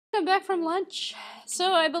I'm back from lunch.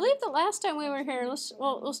 So I believe the last time we were here,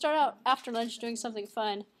 we'll start out after lunch doing something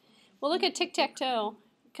fun. We'll look at tic-tac-toe,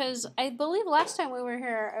 because I believe last time we were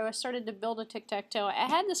here, I started to build a tic-tac-toe. I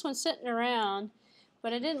had this one sitting around,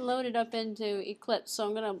 but I didn't load it up into Eclipse, so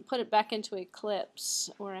I'm going to put it back into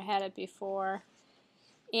Eclipse, where I had it before.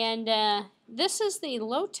 And this is the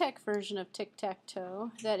low-tech version of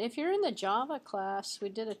tic-tac-toe, that if you're in the Java class, we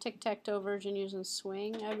did a tic-tac-toe version using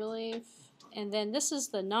Swing, I believe. And then this is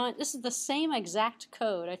the same exact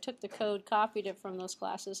code. I took the code, copied it from those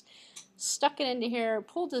classes, stuck it into here,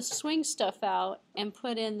 pulled the Swing stuff out, and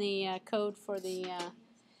put in the code for the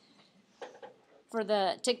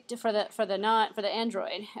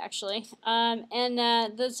Android actually.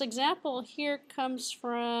 This example here comes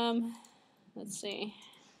from, let's see,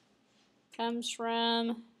 comes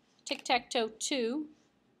from Tic-Tac-Toe 2.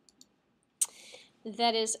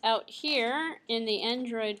 That is out here in the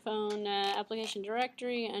Android phone application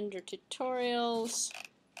directory under tutorials.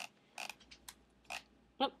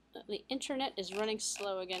 Oh, the internet is running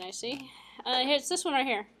slow again, I see. Here's this one right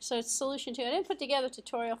here. So it's solution 2. I didn't put together a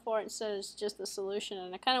tutorial for it, instead it's just the solution,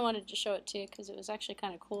 and I kind of wanted to show it to you because it was actually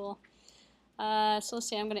kind of cool. So let's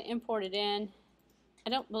see, I'm going to import it in.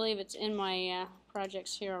 I don't believe it's in my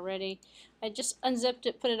projects here already. I just unzipped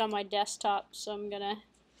it, put it on my desktop, so I'm going to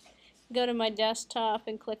go to my desktop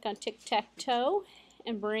and click on Tic-Tac-Toe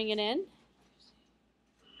and bring it in.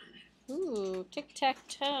 Ooh,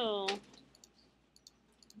 Tic-Tac-Toe.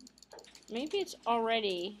 Maybe it's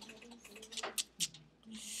already.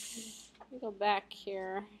 Let me go back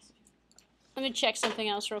here. Let me check something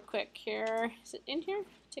else real quick here. Is it in here?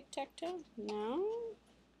 Tic-Tac-Toe? No.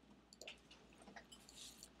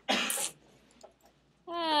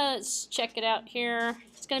 Let's check it out here.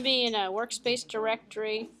 It's going to be in a workspace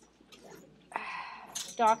directory.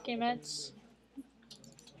 Documents,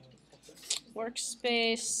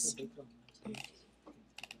 workspace,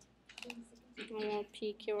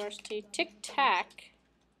 PQRT, Tic-Tac.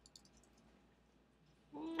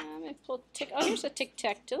 Let me pull oh, here's a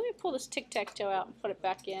Tic-Tac-Toe. Let me pull this Tic-Tac-Toe out and put it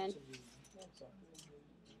back in.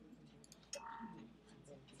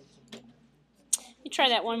 Let me try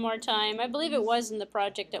that one more time. I believe it was in the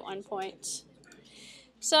project at one point.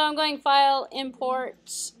 So I'm going File,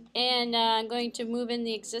 Import, and I'm going to move in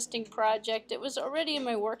the existing project. It was already in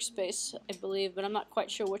my workspace, I believe, but I'm not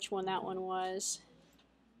quite sure which one that one was.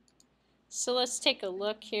 So let's take a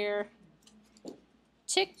look here.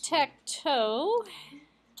 Tic-Tac-Toe.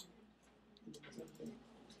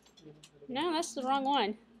 No, that's the wrong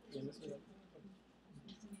one.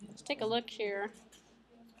 Let's take a look here.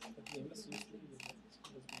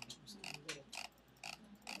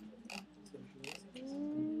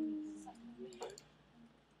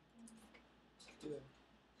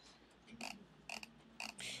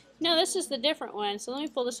 No, this is the different one, so let me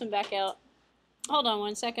pull this one back out. Hold on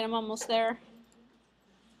one second, I'm almost there.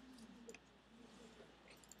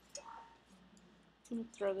 Let me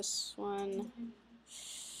throw this one.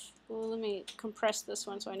 Well, let me compress this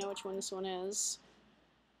one so I know which one this one is.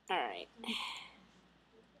 Alright.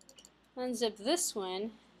 Unzip this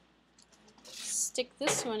one. Stick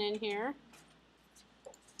this one in here.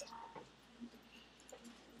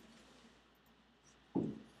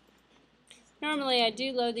 Normally I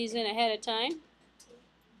do load these in ahead of time.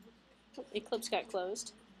 Oh, Eclipse got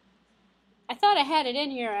closed. I thought I had it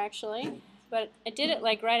in here actually, but I did it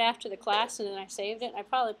like right after the class and then I saved it. I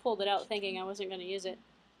probably pulled it out thinking I wasn't going to use it.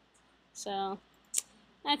 So,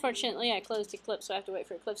 unfortunately I closed Eclipse, so I have to wait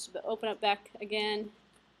for Eclipse to open up back again.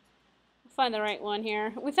 I'll find the right one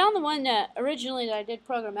here. We found the one originally that I did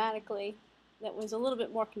programmatically that was a little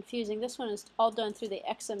bit more confusing. This one is all done through the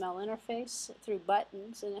XML interface, through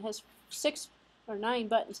buttons, and it has 6 or 9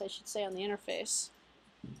 buttons, I should say, on the interface.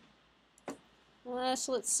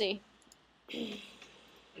 So let's see. I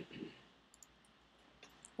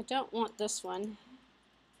don't want this one.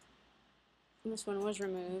 This one was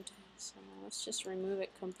removed, so let's just remove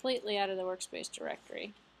it completely out of the workspace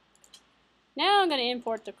directory. Now I'm going to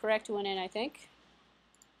import the correct one in, I think,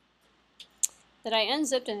 that I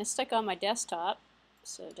unzipped and I stuck on my desktop.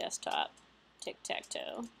 So desktop,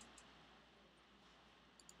 Tic-Tac-Toe.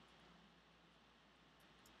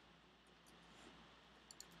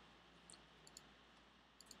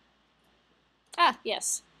 Ah,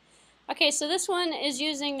 yes. Okay, so this one is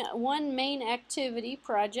using one main activity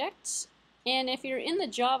project, and if you're in the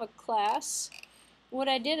Java class, what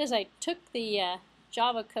I did is I took the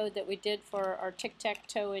Java code that we did for our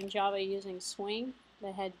tic-tac-toe in Java using Swing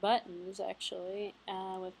that had buttons actually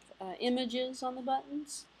with images on the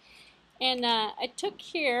buttons, and I took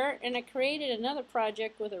here and I created another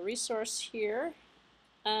project with a resource here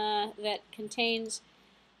that contains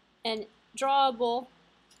an drawable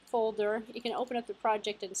folder. You can open up the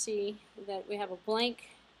project and see that we have a blank,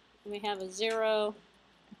 and we have a 0,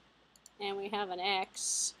 and we have an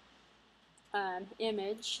X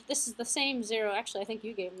image. This is the same 0. Actually, I think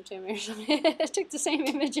you gave them to me or something. I took the same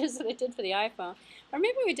images that I did for the iPhone. Or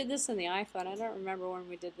maybe we did this in the iPhone. I don't remember when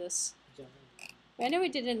we did this. I know we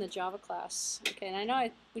did it in the Java class. Okay, and I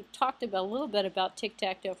know we talked about a little bit about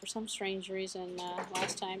tic-tac-toe for some strange reason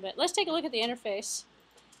last time. But let's take a look at the interface.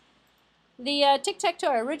 The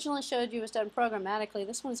tic-tac-toe I originally showed you was done programmatically.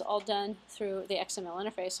 This one's all done through the XML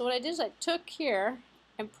interface. So what I did is I took here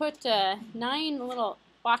and put 9 little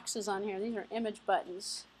boxes on here. These are image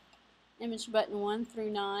buttons. Image button 1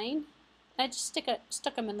 through 9. I just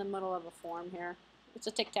stuck them in the middle of a form here. It's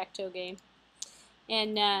a tic-tac-toe game.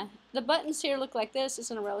 And the buttons here look like this.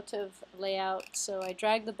 It's in a relative layout. So I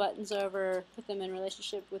drag the buttons over, put them in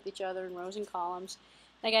relationship with each other in rows and columns.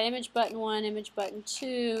 I got image button 1, image button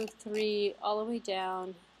 2, 3, all the way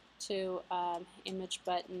down to image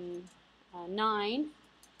button 9.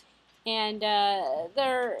 And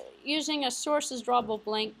they're using a sources drawable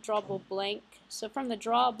blank. So from the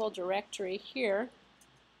drawable directory here,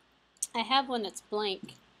 I have one that's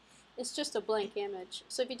blank. It's just a blank image.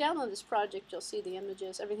 So if you download this project, you'll see the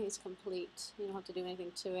images. Everything's complete. You don't have to do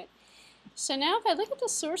anything to it. So now if I look at the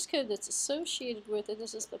source code that's associated with it,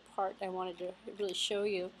 this is the part I wanted to really show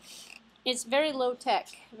you. It's very low tech,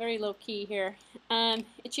 very low key here.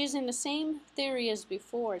 It's using the same theory as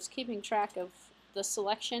before. It's keeping track of the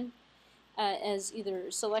selection as either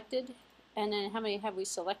selected, and then how many have we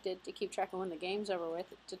selected to keep track of when the game's over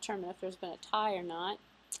with, determine if there's been a tie or not.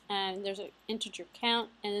 And there's an integer count,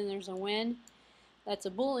 and then there's a win. That's a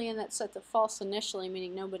Boolean that's set to false initially,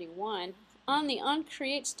 meaning nobody won. On the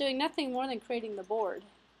onCreate's doing nothing more than creating the board,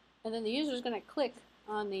 and then the user's going to click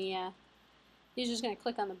on the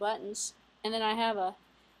buttons, and then I have a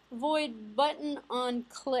void button on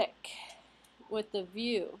click with the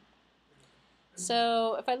view.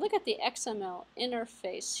 So if I look at the XML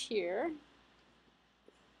interface here,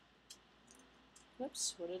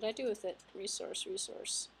 whoops, what did I do with it?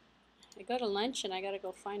 Resource. I go to lunch and I got to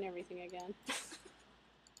go find everything again.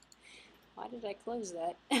 Why did I close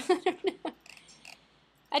that? I don't know.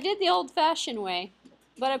 I did the old-fashioned way,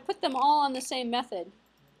 but I put them all on the same method.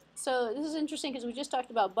 So this is interesting because we just talked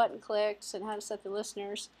about button clicks and how to set the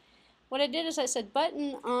listeners. What I did is I said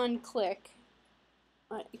button on click.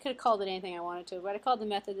 You could have called it anything I wanted to, but I called the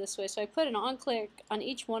method this way. So I put an on click on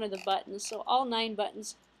each one of the buttons, so all 9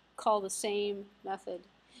 buttons call the same method.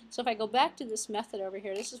 So if I go back to this method over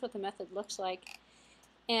here, this is what the method looks like.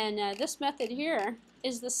 And this method here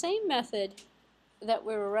is the same method that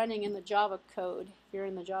we were running in the Java code. If you're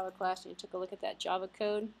in the Java class and you took a look at that Java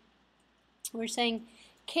code, we're saying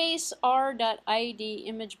case r.id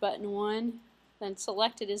image button 1, then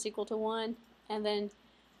selected is equal to 1, and then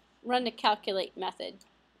run the calculate method.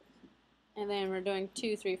 And then we're doing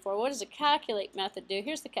 2, 3, 4. What does the calculate method do?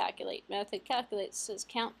 Here's the calculate method. Calculate says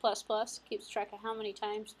count plus plus, keeps track of how many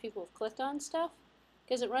times people have clicked on stuff,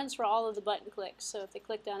 because it runs for all of the button clicks. So if they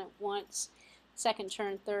clicked on it once, second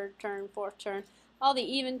turn, third turn, fourth turn, all the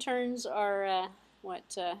even turns are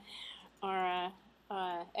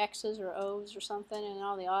X's or O's or something, and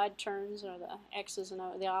all the odd turns are the X's and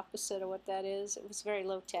O, the opposite of what that is. It was very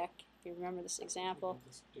low tech, if you remember this example.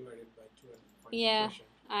 Divided by 2 and Yeah,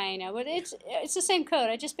 I know, but it's the same code.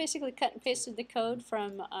 I just basically cut and pasted the code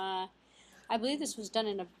from, I believe this was done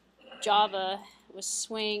in a Java with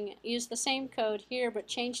Swing. Used the same code here, but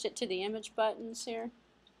changed it to the image buttons here.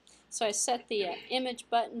 So I set the image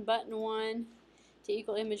button 1 to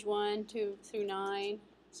equal image 1, 2 through 9.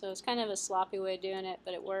 So it's kind of a sloppy way of doing it,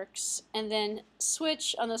 but it works. And then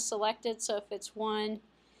switch on the selected, so if it's 1,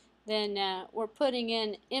 then we're putting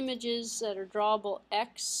in images that are drawable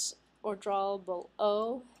X or drawable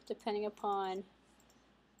O, depending upon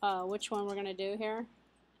which one we're going to do here.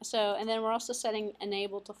 So, and then we're also setting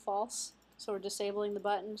enable to false, so we're disabling the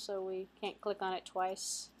button so we can't click on it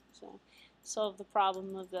twice. So solve the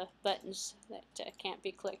problem of the buttons that can't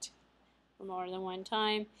be clicked for more than one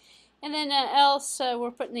time. And then else we're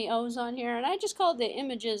putting the O's on here, and I just called the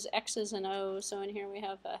images X's and O's. So in here we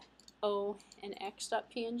have O and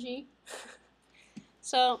X.png.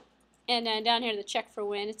 So, and down here the check for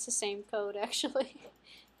win, it's the same code actually.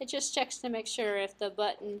 It just checks to make sure if the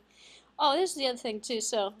button, oh, this is the other thing too.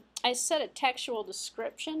 So I set a textual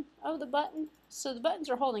description of the button. So the buttons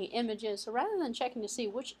are holding images. So rather than checking to see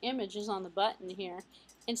which image is on the button here,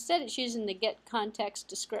 instead it's using the get context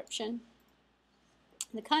description.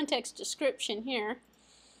 The context description here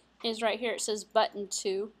is right here. It says button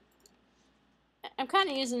 2. I'm kind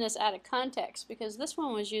of using this out of context because this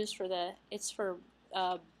one was used for it's for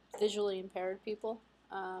visually impaired people,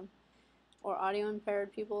 or audio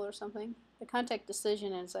impaired people or something. The context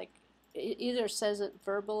decision is like it either says it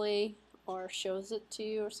verbally or shows it to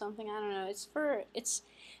you or something. I don't know. It's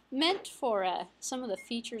meant for some of the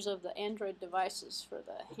features of the Android devices for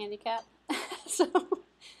the handicap. So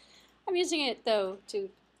I'm using it though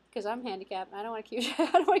because I'm handicapped and I don't want to keep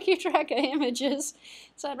I don't want to keep track of images.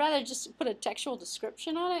 So I'd rather just put a textual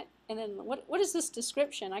description on it. And then what is this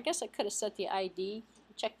description? I guess I could have set the ID,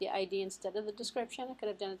 checked the ID instead of the description. I could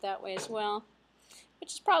have done it that way as well,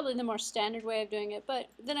 which is probably the more standard way of doing it, but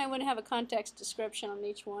then I wouldn't have a context description on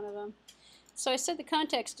each one of them. So I set the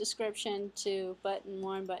context description to button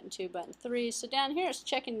 1, button 2, button 3. So down here it's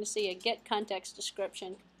checking to see a get context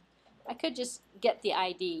description. I could just get the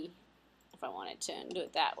ID if I wanted to and do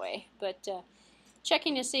it that way, but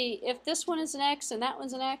checking to see if this one is an X and that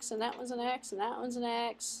one's an X and that one's an X and that one's an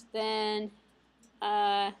X, then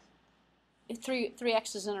three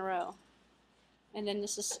X's in a row. And then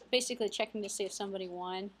this is basically checking to see if somebody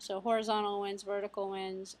won. So horizontal wins, vertical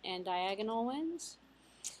wins, and diagonal wins.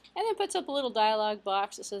 And then puts up a little dialog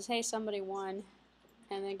box that says, hey, somebody won.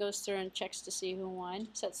 And then goes through and checks to see who won.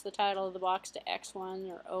 Sets the title of the box to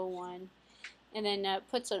X1 or O1. And then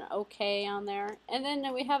puts an OK on there. And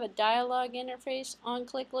then we have a dialog interface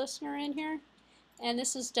on-click listener in here. And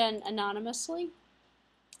this is done anonymously.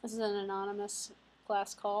 This is an anonymous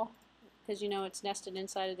class call because you know it's nested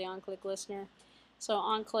inside of the on-click listener. So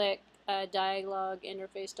on-click dialog,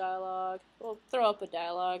 interface dialog, we'll throw up a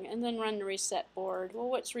dialog and then run the reset board. Well,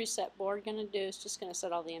 what's reset board going to do is just going to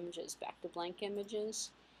set all the images back to blank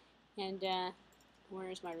images. And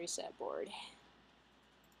where's my reset board?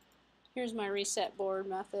 Here's my reset board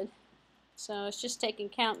method. So it's just taking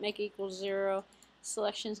count, make equals 0.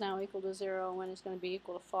 Selection is now equal to 0 when it's going to be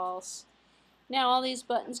equal to false. Now all these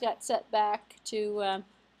buttons got set back to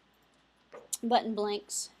button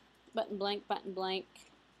blanks. Button blank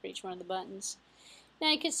for each one of the buttons. Now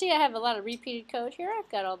you can see I have a lot of repeated code here. I've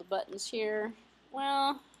got all the buttons here.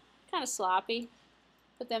 Well, kind of sloppy.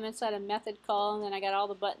 Put them inside a method call, and then I got all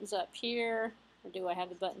the buttons up here. Or do I have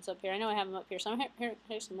the buttons up here? I know I have them up here. So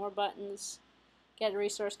here's some more buttons. Get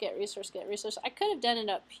resource, get resource, get resource. I could have done it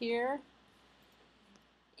up here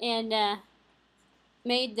and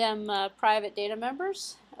made them private data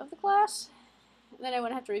members of the class. And then I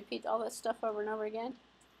wouldn't have to repeat all that stuff over and over again.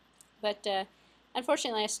 But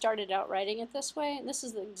unfortunately, I started out writing it this way. And this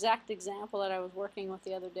is the exact example that I was working with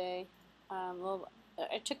the other day. Well,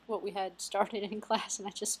 I took what we had started in class and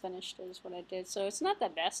I just finished it is what I did. So it's not the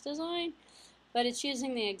best design, but it's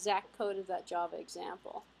using the exact code of that Java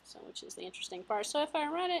example, so which is the interesting part. So if I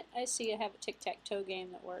run it, I see I have a tic-tac-toe game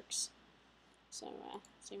that works. So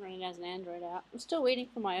see, run it as an Android app. I'm still waiting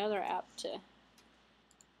for my other app to.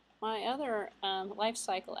 My other life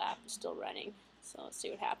cycle app is still running. So let's see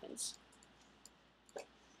what happens.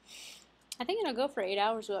 I think it'll go for 8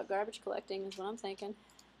 hours without garbage collecting is what I'm thinking.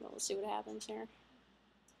 But we'll see what happens here.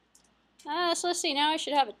 So let's see, now I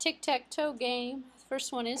should have a tic-tac-toe game. The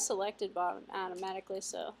first one is selected automatically,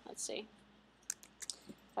 so let's see.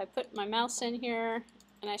 If I put my mouse in here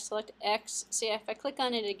and I select X, see if I click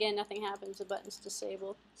on it again, nothing happens, the button's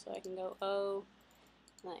disabled. So I can go O,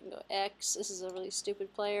 and I can go X. This is a really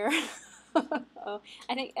stupid player. Oh,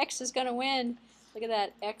 I think X is going to win. Look at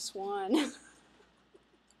that, X1.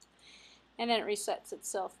 And then it resets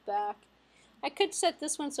itself back. I could set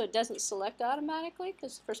this one so it doesn't select automatically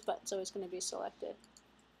because the first button's always going to be selected.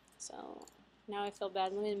 So now I feel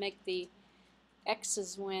bad. Let me make the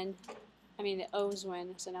X's win. I mean the O's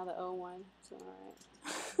win. So now the O won. So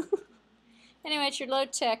alright. Anyway, it's your low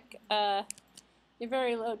tech, your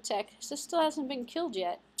very low tech. So this still hasn't been killed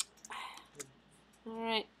yet.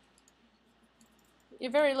 Alright.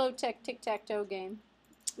 Your very low tech tic-tac-toe game.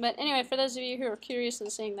 But anyway, for those of you who are curious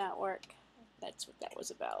in seeing that work, that's what that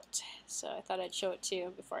was about. So I thought I'd show it to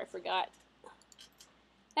you before I forgot.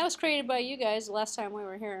 That was created by you guys the last time we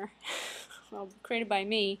were here. Well, created by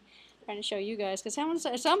me, trying to show you guys.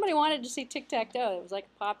 Because somebody wanted to see tic-tac-toe. It was like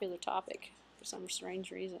a popular topic for some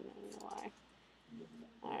strange reason. I don't know why.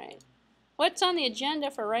 Alright. What's on the agenda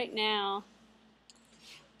for right now?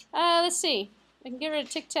 Let's see. We can get rid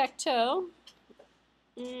of tic-tac-toe.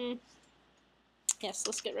 Yes,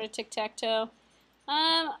 let's get rid of tic-tac-toe.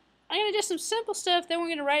 I'm going to do some simple stuff, then we're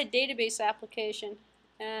going to write a database application.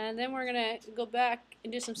 And then we're going to go back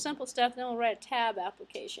and do some simple stuff, then we'll write a tab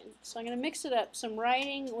application. So I'm going to mix it up, some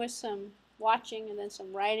writing with some watching, and then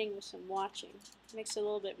some writing with some watching. Makes it a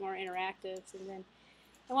little bit more interactive, and then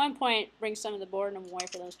at one point bring some of the boredom away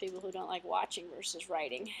for those people who don't like watching versus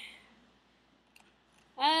writing.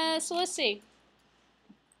 So let's see.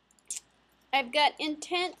 I've got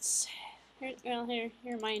intents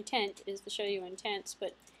here my intent is to show you intents,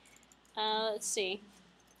 but let's see.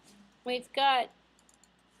 We've got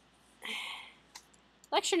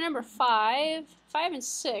lecture number 5 and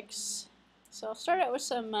 6. So I'll start out with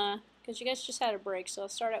some, because you guys just had a break, so I'll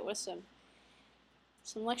start out with some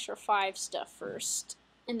lecture 5 stuff first.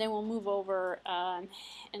 And then we'll move over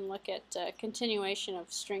and look at continuation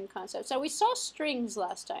of string concepts. So we saw strings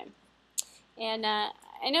last time. And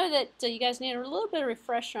I know that you guys need a little bit of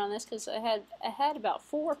refresher on this because I had about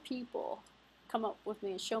 4 people come up with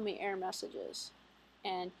me and show me error messages.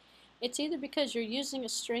 And it's either because you're using a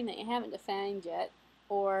string that you haven't defined yet,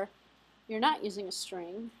 or you're not using a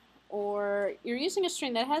string, or you're using a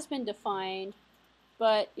string that has been defined,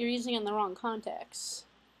 but you're using it in the wrong context.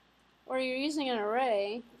 Or you're using an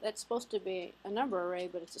array that's supposed to be a number array,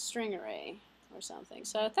 but it's a string array or something.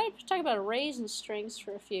 So I thought I'd talk about arrays and strings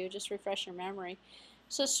for a few, just to refresh your memory.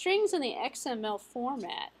 So strings in the XML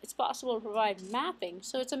format, it's possible to provide mapping.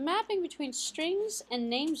 So it's a mapping between strings and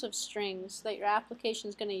names of strings that your application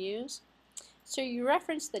is going to use. So you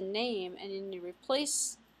reference the name and then you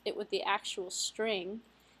replace it with the actual string.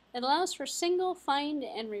 It allows for single find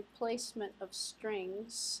and replacement of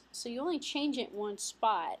strings. So you only change it in one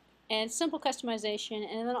spot. And simple customization,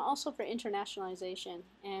 and then also for internationalization.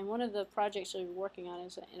 And one of the projects we're working on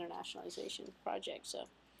is an internationalization project.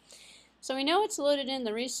 So we know it's loaded in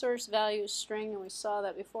the resource value string, and we saw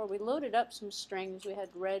that before. We loaded up some strings. We had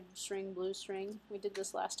red string, blue string. We did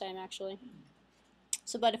this last time, actually.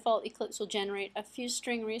 So by default, Eclipse will generate a few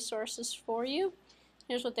string resources for you.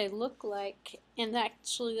 Here's what they look like. And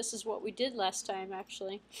actually, this is what we did last time,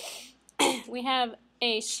 actually. We have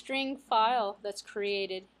a string file that's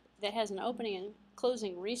created that has an opening and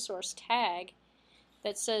closing resource tag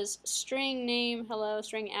that says string name, hello,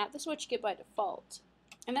 string app. This is what you get by default.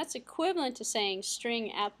 And that's equivalent to saying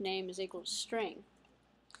string app name is equal to string.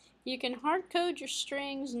 You can hard code your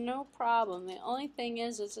strings, no problem. The only thing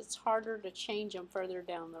is it's harder to change them further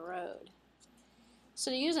down the road.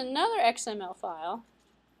 So to use another XML file,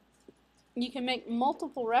 you can make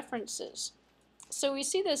multiple references. So we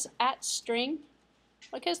see this at string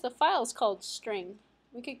because the file is called string.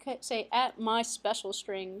 We could say at my special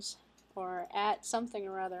strings or at something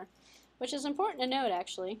or other, which is important to note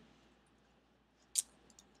actually.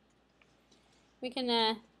 We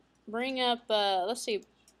can bring up, let's see,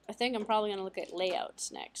 I think I'm probably going to look at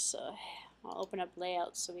layouts next. So I'll open up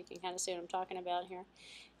layouts so we can kind of see what I'm talking about here.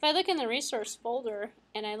 If I look in the resource folder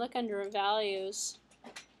and I look under values,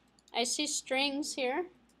 I see strings here.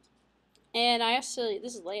 And I actually,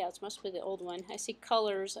 this is layouts, must be the old one. I see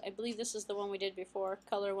colors. I believe this is the one we did before,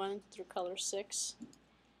 color 1 through color 6.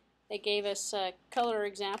 They gave us color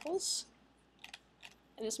examples.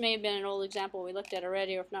 And this may have been an old example we looked at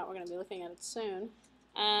already, or if not, we're going to be looking at it soon.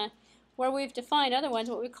 Where we've defined other ones,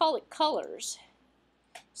 what we call it colors.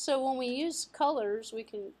 So when we use colors, we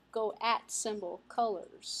can go at symbol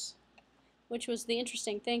colors, which was the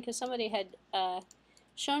interesting thing, because somebody had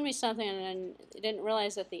shown me something and didn't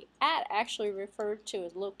realize that the at actually referred to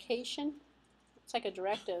a location. It's like a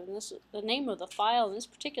directive, and this the name of the file in this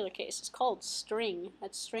particular case is called string.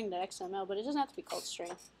 That's string.xml, but it doesn't have to be called string.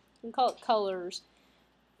 You can call it colors,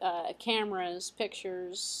 cameras,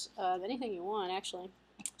 pictures, anything you want actually.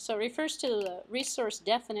 So it refers to the resource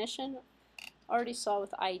definition. Already saw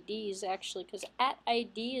with IDs actually, because at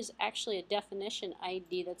ID is actually a definition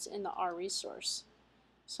ID that's in the R resource.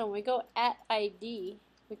 So when we go at ID,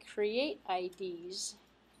 we create IDs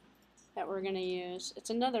that we're going to use. It's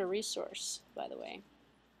another resource, by the way.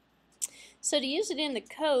 So to use it in the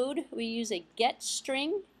code, we use a get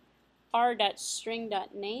string,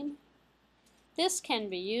 r.string.name. This can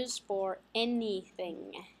be used for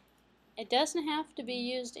anything. It doesn't have to be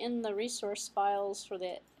used in the resource files for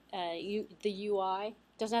the UI. It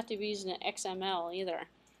doesn't have to be used in XML either.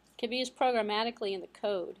 It can be used programmatically in the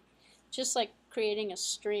code, just like creating a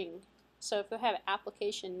string. So if we have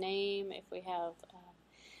application name, if we have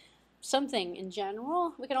something in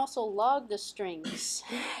general, we can also log the strings.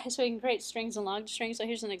 So we can create strings and log the strings. So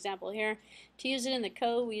here's an example here. To use it in the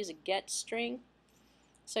code, we use a get string.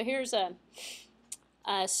 So here's a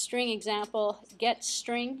string example, get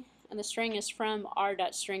string, and the string is from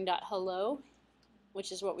r.string.hello,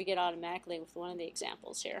 which is what we get automatically with one of the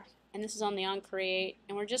examples here. And this is on the onCreate,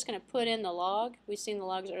 and we're just going to put in the log. We've seen the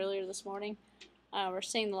logs earlier this morning. We're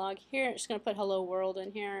seeing the log here. It's going to put hello world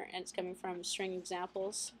in here, and it's coming from string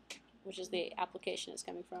examples, which is the application it's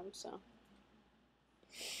coming from. So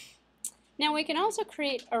now we can also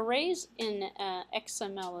create arrays in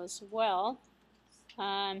XML as well.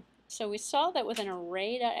 So we saw that with an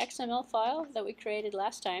array.xml file that we created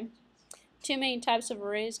last time, Two main types of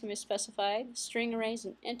arrays can be specified: string arrays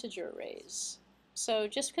and integer arrays. So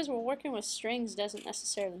just because we're working with strings doesn't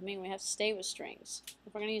necessarily mean we have to stay with strings.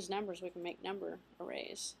 If we're going to use numbers, we can make number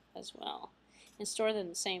arrays as well and store them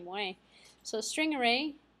the same way. So a string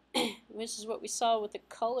array, which is what we saw with the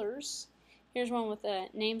colors. Here's one with the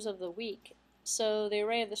names of the week. So the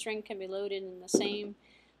array of the string can be loaded in the same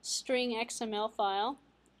string XML file.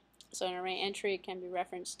 So an array entry can be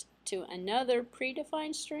referenced to another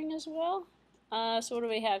predefined string as well. So what do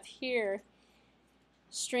we have here?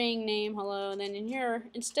 String name hello, and then in here,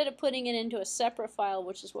 instead of putting it into a separate file,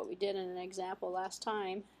 which is what we did in an example last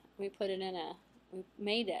time, we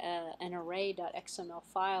made an array.xml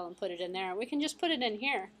file and put it in there. We can just put it in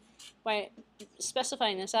here by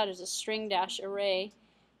specifying this out as a string-array.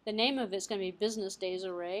 The name of it's going to be business days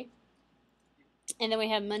array. And then we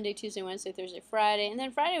have Monday, Tuesday, Wednesday, Thursday, Friday. And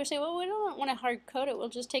then Friday we say, well, we don't want to hard code it. We'll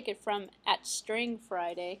just take it from @string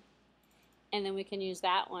Friday. And then we can use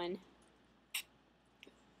that one.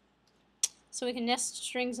 So we can nest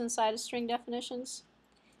strings inside of string definitions.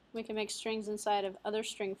 We can make strings inside of other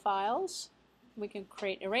string files. We can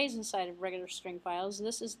create arrays inside of regular string files.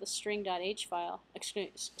 This is the string.h file,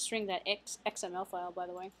 string.xml file, by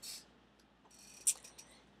the way.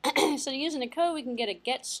 So using the code, we can get a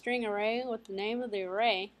get string array with the name of the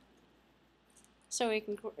array. So we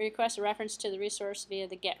can request a reference to the resource via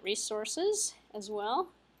the get resources as well.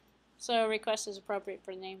 So a request is appropriate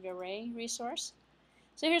for the name of the array resource.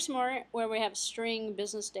 So here's some more where we have string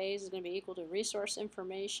business days is going to be equal to resource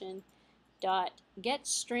information dot get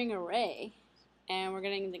string array, and we're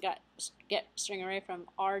getting the get string array from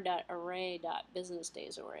r.array.business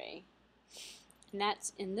days array, and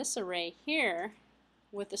that's in this array here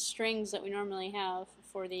with the strings that we normally have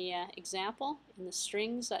for the example in the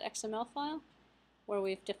strings.xml file where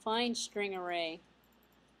we've defined string array.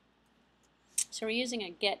 So we're using a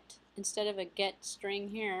get instead of a get string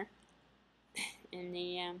here in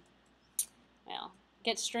the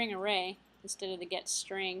get string array instead of the get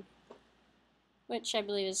string, which I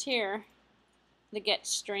believe is here, the get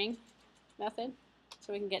string method.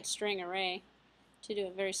 So we can get string array to do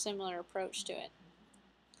a very similar approach to it.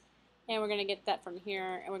 And we're going to get that from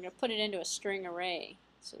here, and we're going to put it into a string array.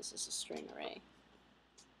 So this is a string array.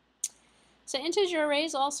 So integer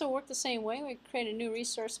arrays also work the same way. We create a new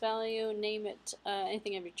resource value, name it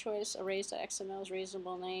anything of your choice. Arrays.xml is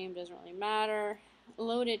reasonable name, doesn't really matter.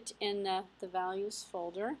 Load it in the values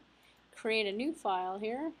folder. Create a new file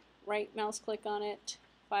here. Right mouse click on it.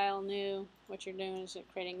 File new. What you're doing is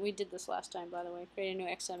creating, we did this last time by the way, create a new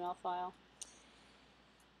XML file.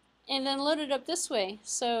 And then load it up this way.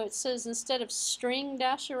 So it says instead of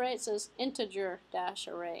string-array, it says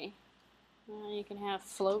integer-array. You can have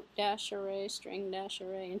float-array,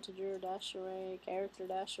 string-array, integer-array,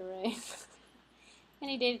 character-array.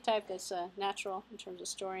 Any data type that's natural in terms of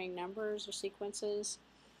storing numbers or sequences.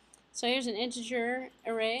 So here's an integer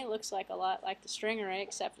array. It looks like a lot like the string array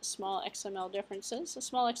except for small XML differences. The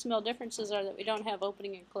small XML differences are that we don't have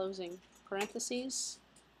opening and closing parentheses,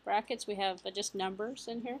 brackets. We have just numbers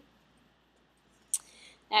in here.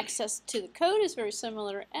 Access to the code is very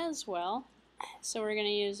similar as well. So we're going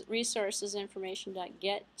to use resources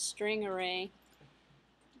information.get string array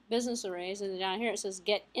business arrays, and then down here it says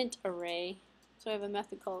get int array. So I have a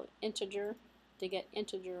method called integer to get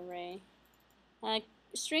integer array.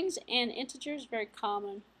 Strings and integers are very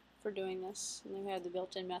common for doing this, and we have the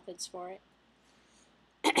built-in methods for it.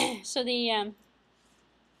 So the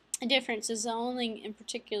difference is only in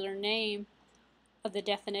particular name of the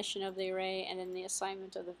definition of the array and then the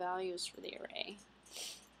assignment of the values for the array.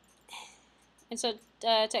 And so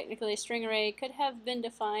technically a string array could have been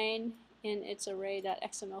defined in its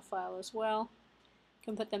array.xml file as well. You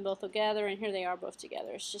can put them both together, and here they are both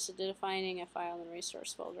together. It's just defining a file in the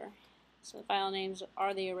resource folder. So the file names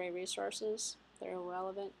are the array resources. They're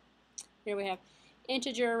irrelevant. Here we have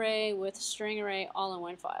integer array with string array all in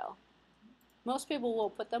one file. Most people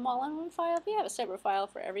will put them all in one file. If you have a separate file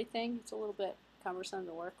for everything, it's a little bit cumbersome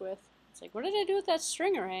to work with. It's like, what did I do with that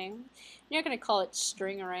string array? You're not going to call it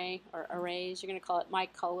string array or arrays. You're going to call it my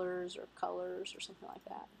colors or something like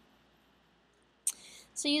that.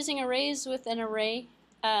 So using arrays with an array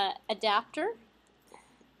adapter.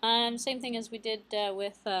 Same thing as we did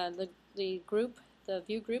with the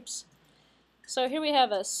view groups. So here we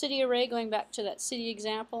have a city array going back to that city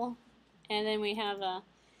example, and then we have a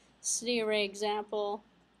city array example.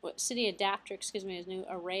 City adapter, excuse me, is new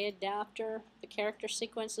array adapter. The character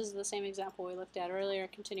sequences is the same example we looked at earlier,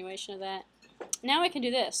 continuation of that. Now we can do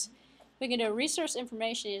this. We can do resource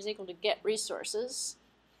information is equal to get resources,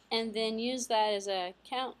 and then use that as a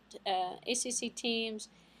count. ACC teams,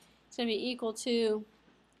 it's going to be equal to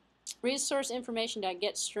resource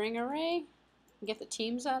information.get string array, get the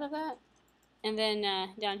teams out of that. And then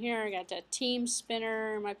down here I got the team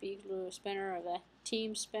spinner, might be a spinner or the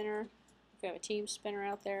team spinner, if we have a team spinner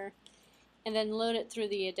out there. And then load it through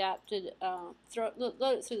the adapted, load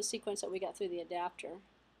it through the sequence that we got through the adapter.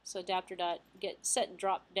 So adapter.get set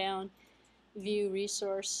drop down view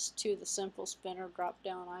resource to the simple spinner drop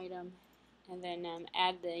down item, and then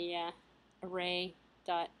add the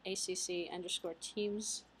array.acc underscore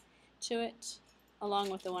teams to it, along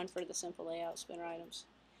with the one for the simple layout spinner items.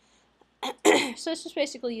 So it's just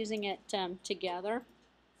basically using it together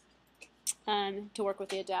to work with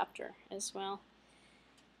the adapter as well.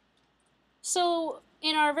 So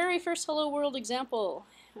in our very first Hello World example,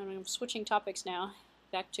 I'm switching topics now,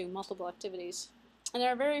 back to multiple activities. In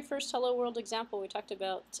our very first Hello World example, we talked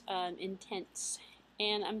about intents.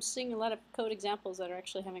 And I'm seeing a lot of code examples that are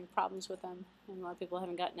actually having problems with them. And a lot of people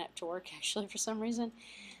haven't gotten that to work, actually, for some reason.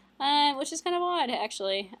 Which is kind of odd,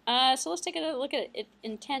 actually. So let's take a look at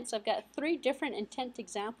intents. I've got 3 different intent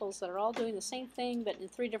examples that are all doing the same thing, but in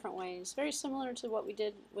 3 different ways. Very similar to what we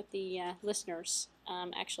did with the listeners,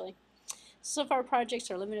 actually. Some of our projects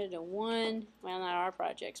are limited to 1, well, not our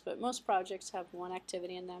projects, but most projects have 1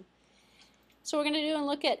 activity in them. So we're going to do and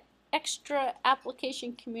look at extra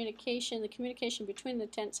application communication, the communication between the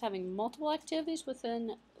intents having multiple activities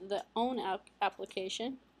within the own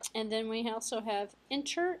application. And then we also have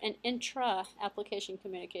inter and intra application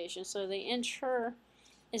communication. So the inter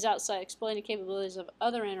is outside, explaining the capabilities of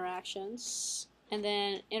other interactions, and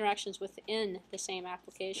then interactions within the same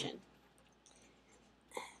application.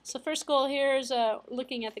 So first goal here is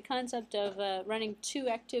looking at the concept of running 2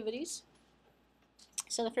 activities.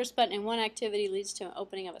 So the first button in one activity leads to an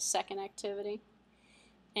opening of a second activity.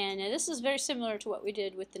 And this is very similar to what we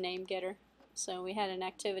did with the name getter. So we had an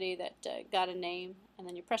activity that got a name, and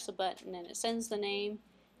then you press a button and it sends the name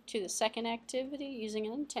to the second activity using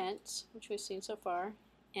an intent, which we've seen so far,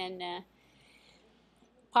 and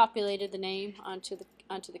populated the name onto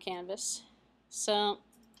the canvas. So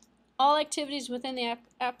all activities within the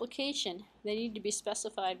application, they need to be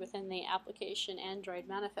specified within the application Android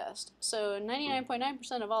manifest. So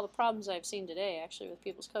 99.9% of all the problems I've seen today, actually, with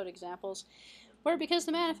people's code examples, were because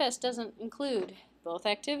the manifest doesn't include both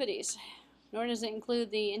activities, nor does it include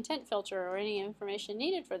the intent filter or any information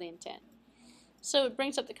needed for the intent. So it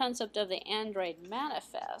brings up the concept of the Android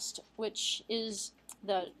manifest, which is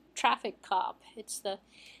the traffic cop. It's the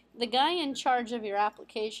guy in charge of your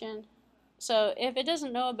application. So if it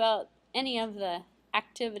doesn't know about any of the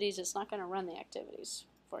activities, it's not going to run the activities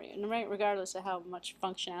for you, regardless of how much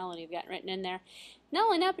functionality you've got written in there. Not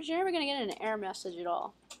only that, but you're never going to get an error message at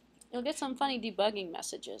all. You'll get some funny debugging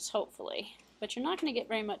messages, hopefully, but you're not going to get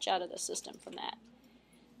very much out of the system from that.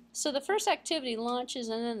 So the first activity launches,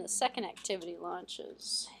 and then the second activity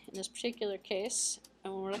launches. In this particular case,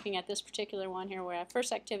 and when we're looking at this particular one here, where our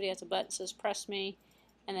first activity has a button that says press me,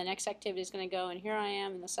 and the next activity is going to go, and here I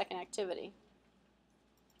am in the second activity.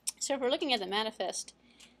 So if we're looking at the manifest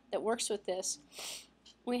that works with this,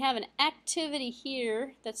 we have an activity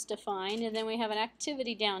here that's defined, and then we have an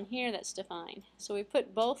activity down here that's defined. So we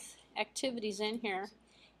put both activities in here,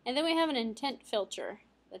 and then we have an intent filter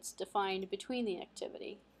that's defined between the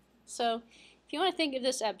activity. So if you want to think of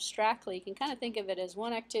this abstractly, you can kind of think of it as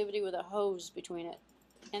one activity with a hose between it.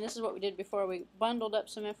 And this is what we did before. We bundled up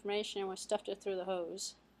some information and we stuffed it through the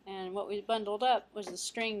hose. And what we bundled up was the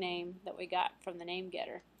string name that we got from the name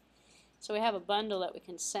getter. So we have a bundle that we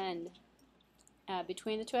can send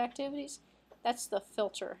between the 2 activities. That's the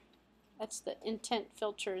filter. That's the intent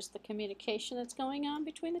filter, is the communication that's going on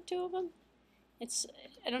between the 2 of them.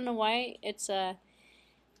 I don't know why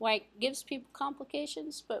why it gives people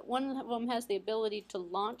complications, but one of them has the ability to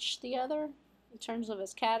launch the other in terms of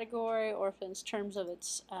its category, or if in terms of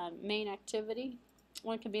its main activity.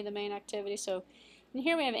 One can be the main activity. So and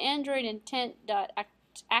here we have Android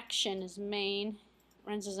intent.action is main,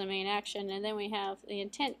 runs as a main action, and then we have the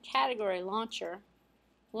intent category launcher,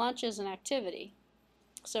 launches an activity.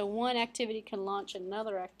 So one activity can launch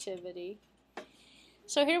another activity.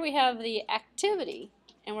 So here we have the activity,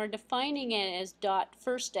 and we're defining it as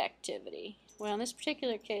 .first activity. Well, in this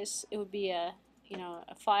particular case, it would be a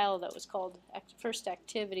file that was called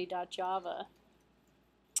firstactivity.java,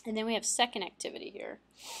 and then we have second activity here.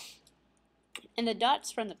 And the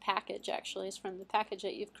dot's from the package, actually. It's from the package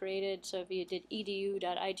that you've created. So if you did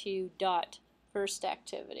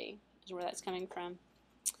edu.itu.firstactivity is where that's coming from.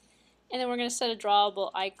 And then we're going to set a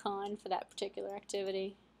drawable icon for that particular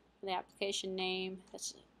activity, the application name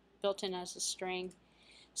that's built in as a string.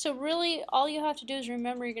 So really, all you have to do is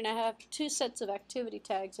remember you're going to have 2 sets of activity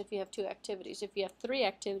tags if you have 2 activities. If you have 3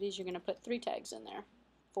 activities, you're going to put 3 tags in there.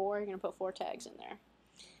 4, you're going to put 4 tags in there.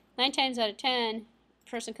 9 times out of 10, a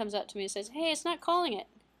person comes up to me and says, hey, it's not calling it.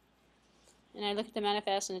 And I look at the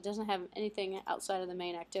manifest and it doesn't have anything outside of the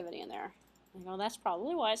main activity in there. I go, that's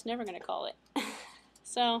probably why it's never going to call it.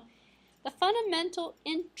 So the fundamental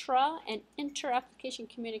intra and inter-application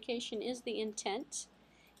communication is the intent.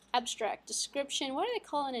 Abstract description, what do they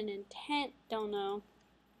call it, an intent? Don't know,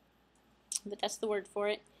 but that's the word for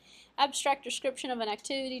it. Abstract description of an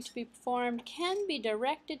activity to be performed can be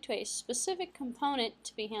directed to a specific component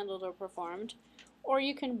to be handled or performed, or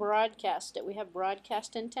you can broadcast it. We have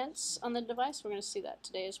broadcast intents on the device. We're going to see that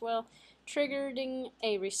today as well. Triggering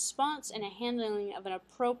a response and a handling of an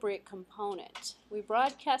appropriate component. We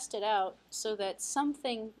broadcast it out so that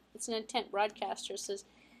something, it's an intent broadcaster, says,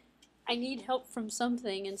 I need help from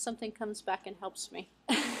something, and something comes back and helps me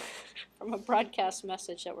from a broadcast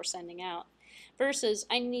message that we're sending out. Versus,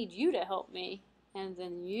 I need you to help me, and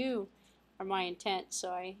then you are my intent, so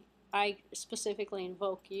I specifically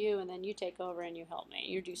invoke you, and then you take over and you help me.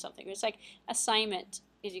 You do something. It's like assignment.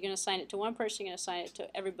 Is you're going to assign it to one person, you're going to assign it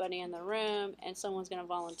to everybody in the room, and someone's going to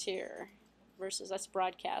volunteer. Versus, that's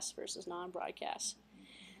broadcast versus non-broadcast.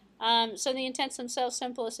 So the intents themselves,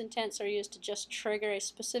 simplest intents, are used to just trigger a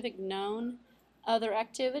specific known other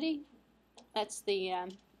activity. That's the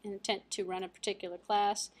intent to run a particular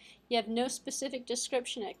class. You have no specific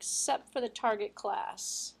description except for the target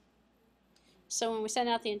class. So when we send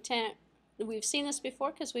out the intent, we've seen this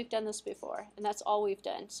before because we've done this before, and that's all we've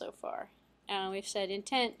done so far. We've said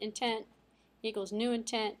intent equals new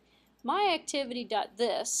intent. My activity dot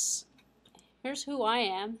this, here's who I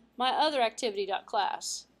am, my other activity dot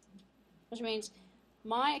class, which means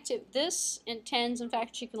my this intends, in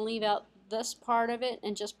fact, you can leave out this part of it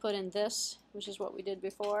and just put in this, which is what we did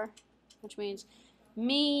before, which means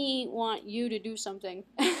me want you to do something.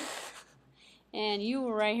 And you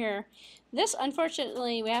were right here. This,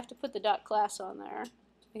 unfortunately, we have to put the dot class on there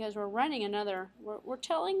because we're running another, we're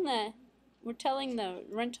telling the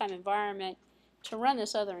runtime environment to run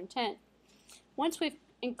this other intent. Once we've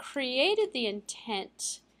created the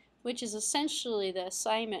intent, which is essentially the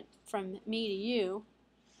assignment from me to you,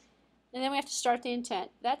 and then we have to start the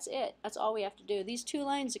intent. That's it. That's all we have to do. These 2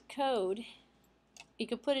 lines of code, you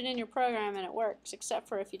can put it in your program and it works, except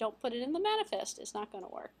for if you don't put it in the manifest, it's not going to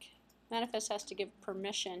work. Manifest has to give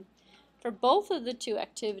permission for both of the 2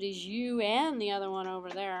 activities, you and the other one over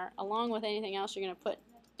there, along with anything else you're going to put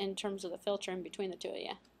in terms of the filter in between the 2 of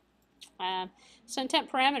you. So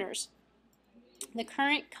intent parameters. The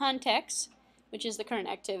current context, which is the current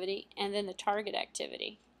activity, and then the target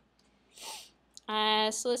activity.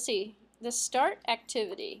 So let's see. The start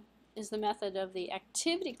activity is the method of the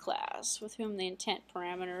activity class with whom the intent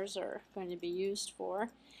parameters are going to be used for.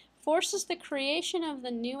 Forces the creation of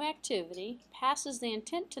the new activity, passes the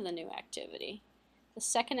intent to the new activity. The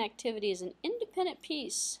second activity is an independent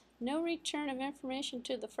piece. No return of information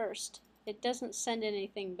to the first. It doesn't send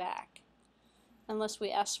anything back unless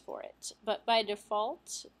we ask for it. But by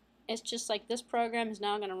default, it's just like this program is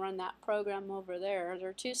now going to run that program over there.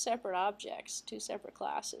 They're 2 separate objects, 2 separate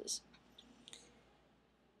classes.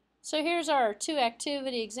 So here's our 2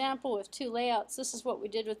 activity example with 2 layouts. This is what we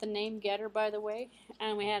did with the name getter, by the way.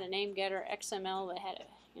 And we had a name getter XML that had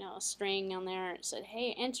a string on there. It said,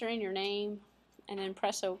 hey, enter in your name, and then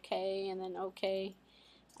press OK, and then OK.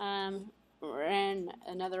 Ran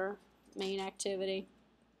another main activity.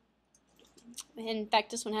 In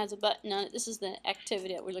fact, this one has a button on it. This is the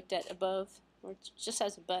activity that we looked at above, where it just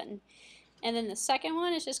has a button. And then the second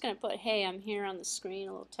one is just going to put, hey, I'm here on the screen,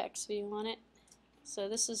 a little text view on it. So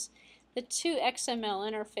this is the 2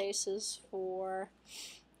 XML interfaces for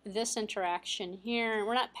this interaction here.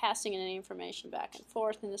 We're not passing any information back and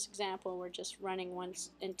forth. In this example, we're just running one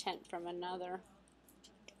intent from another,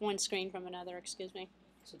 one screen from another, excuse me.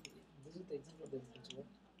 So this is the example of the intent. So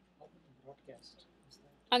how about the broadcast? Is that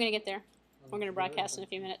I'm going to get there. We're going to broadcast in a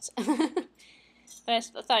few minutes. But I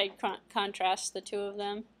thought I'd contrast the 2 of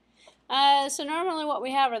them. So normally what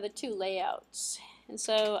we have are the 2 layouts. And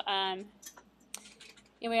so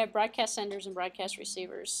we have broadcast senders and broadcast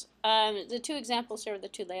receivers. The 2 examples here are the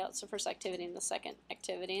 2 layouts, the first activity and the second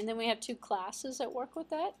activity. And then we have 2 classes that work with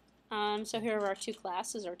that. So here are our 2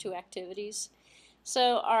 classes, our 2 activities.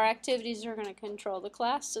 So our activities are going to control the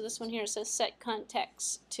class. So this one here says set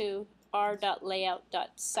context to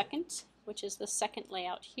r.layout.second, which is the second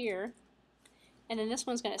layout here. And then this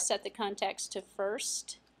one's going to set the context to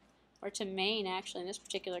first, or to main actually in this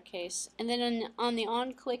particular case. And then on the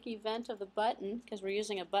on-click event of the button, because we're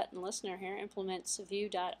using a button listener here, implements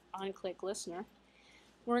view.onClickListener,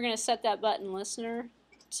 we're going to set that button listener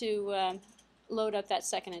to load up that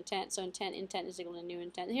second intent. So intent is equal to new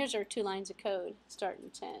intent. And here's our 2 lines of code. Start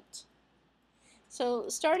intent. So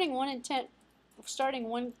starting one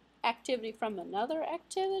activity from another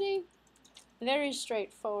activity, very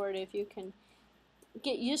straightforward if you can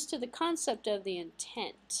get used to the concept of the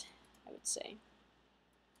intent, I would say.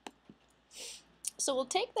 So we'll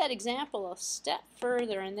take that example a step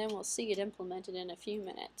further and then we'll see it implemented in a few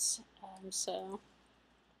minutes. So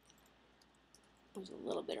there's a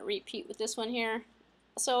little bit of repeat with this one here.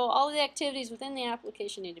 So all of the activities within the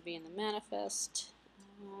application need to be in the manifest.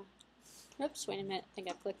 Oops, wait a minute. I think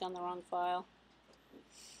I clicked on the wrong file.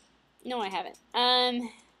 No, I haven't.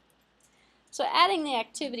 So adding the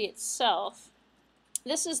activity itself,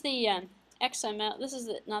 this is the XML. This is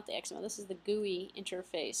not the XML. This is the GUI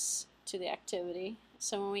interface to the activity.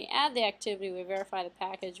 So when we add the activity, we verify the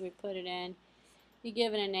package, we put it in, we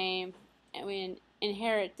give it a name, and we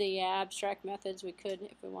inherit the abstract methods we could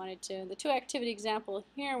if we wanted to. The 2 activity example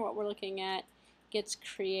here, what we're looking at, gets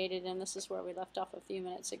created, and this is where we left off a few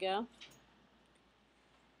minutes ago.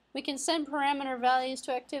 We can send parameter values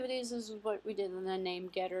to activities. This is what we did in the name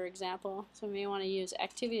getter example. So we may want to use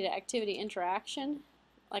activity to activity interaction,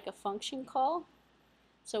 like a function call.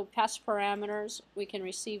 So pass parameters, we can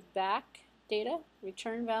receive back data,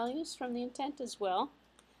 return values from the intent as well.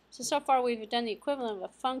 So far we've done the equivalent of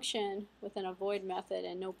a function with an avoid method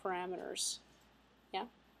and no parameters. Yeah?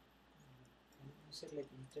 You said like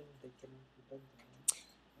intent, they cannot return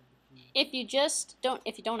the If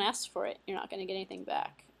you don't ask for it, you're not going to get anything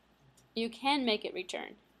back. You can make it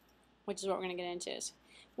return, which is what we're going to get into.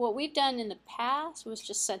 What we've done in the past was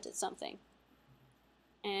just sent it something.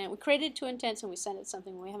 And we created 2 intents and we sent it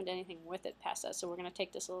something. We haven't done anything with it past that, so we're going to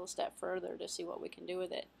take this a little step further to see what we can do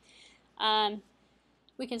with it.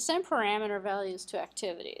 We can send parameter values to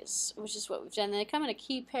activities, which is what we've done. They come in a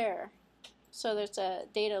key pair. So there's a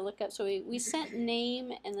data lookup. So we sent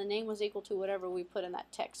name, and the name was equal to whatever we put in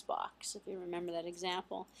that text box, if you remember that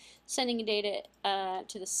example. Sending data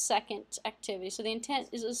to the second activity. So the intent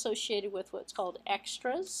is associated with what's called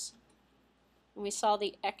extras. And we saw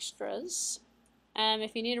the extras.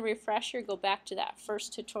 If you need a refresher, go back to that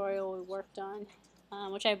first tutorial we worked on,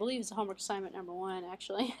 which I believe is homework assignment number 1,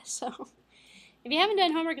 actually. So if you haven't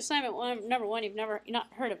done homework assignment number 1, you've not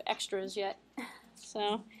heard of extras yet.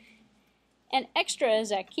 So. And extra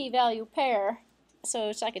is a key value pair, so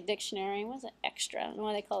it's like a dictionary. What is it? Extra. I don't know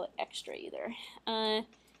why they call it extra either. The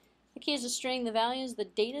key is a string. The value is the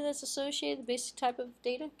data that's associated. The basic type of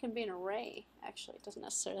data can be an array, actually. It doesn't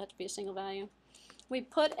necessarily have to be a single value. We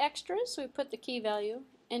put extras, so we put the key value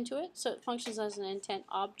into it, so it functions as an intent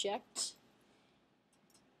object.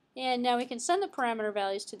 And now we can send the parameter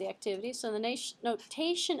values to the activity. So the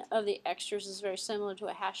notation of the extras is very similar to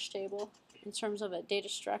a hash table in terms of a data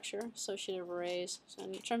structure, associative arrays. So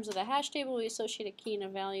in terms of the hash table, we associate a key and a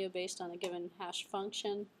value based on a given hash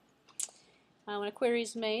function. When a query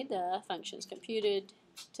is made, the function is computed.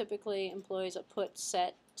 Typically employs a put,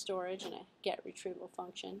 set, storage, and a get retrieval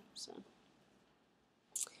function.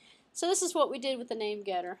 So this is what we did with the name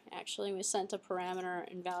getter. Actually, we sent a parameter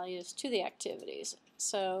and values to the activities.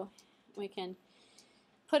 So we can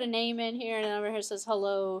put a name in here, and over here it says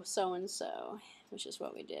hello so-and-so, which is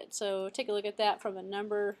what we did. So take a look at that from a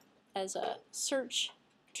number as a search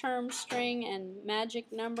term string and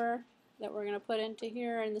magic number that we're going to put into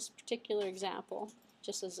here in this particular example,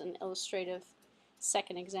 just as an illustrative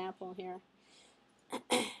second example here.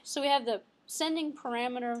 So we have the sending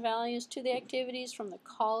parameter values to the activities from the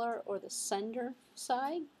caller or the sender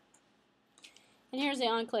side. And here's the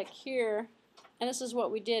onClick here. And this is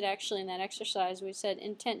what we did actually in that exercise. We said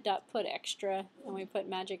intent.putExtra, and we put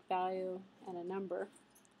magic value and a number.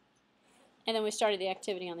 And then we started the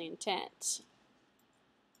activity on the intent.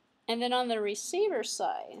 And then on the receiver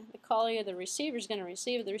side, the callee of the receiver is going to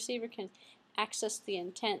receive. The receiver can access the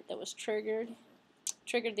intent that was triggered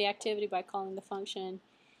the activity by calling the function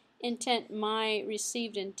intent my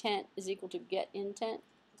received intent is equal to get intent.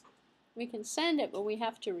 We can send it, but we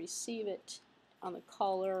have to receive it on the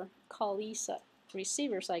callee side,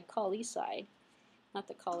 receiver side, callee side, not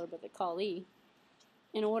the caller but the callee,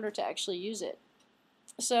 in order to actually use it.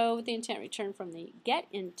 So with the intent returned from the get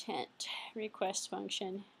intent request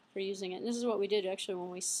function for using it. And this is what we did actually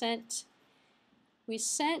when we sent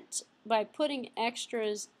by putting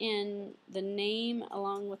extras in the name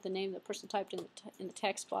along with the name the person typed in the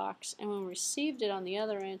text box, and when we received it on the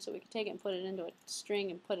other end, so we could take it and put it into a string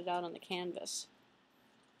and put it out on the canvas.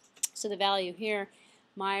 So the value here,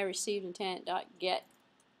 my received intent dot get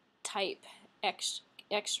type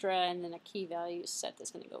extra, and then a key value set that's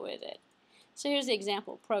going to go with it. So here's the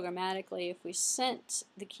example programmatically. If we sent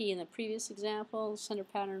the key in the previous example, sender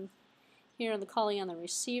pattern here on the calling on the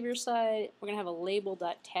receiver side, we're going to have a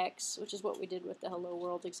label.text, which is what we did with the hello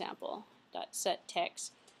world example. .set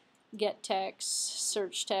text, get text,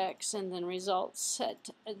 search text, and then results set.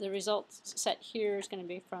 The results set here is going to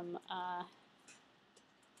be from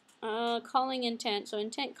calling intent. So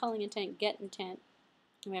intent, calling intent, get intent.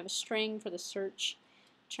 And we have a string for the search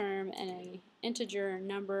term and an integer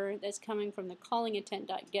number that's coming from the calling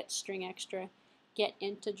intent.get string extra, get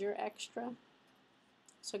integer extra.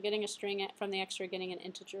 So getting a string from the extra, getting an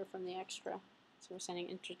integer from the extra. So we're sending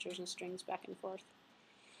integers and strings back and forth.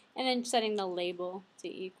 And then setting the label to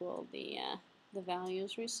equal the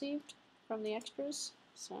values received from the extras.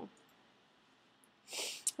 So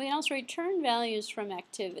we can also return values from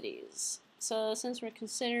activities. So since we're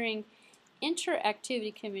considering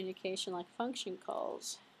interactivity communication like function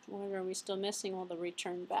calls, what are we still missing? Well, the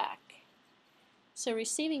return back. So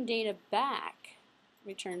receiving data back,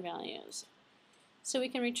 return values. So we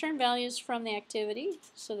can return values from the activity.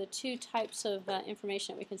 So the two types of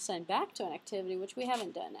information that we can send back to an activity, which we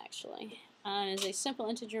haven't done actually, is a simple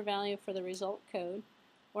integer value for the result code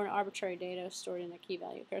or an arbitrary data stored in a key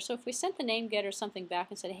value pair. So if we sent the name getter something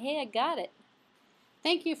back and said, hey, I got it,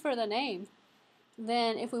 thank you for the name,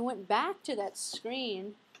 then if we went back to that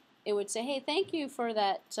screen, it would say, hey, thank you for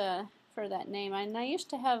that name. And I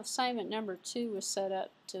used to have assignment number 2 was set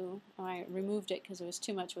up to, I removed it because it was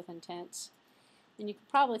too much with intents. And you can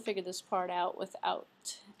probably figure this part out without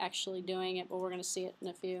actually doing it, but we're going to see it in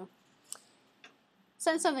a few.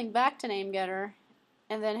 Send something back to NameGetter,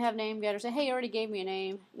 and then have NameGetter say, hey, you already gave me a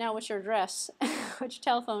name. Now what's your address? What's your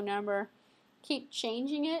telephone number? Keep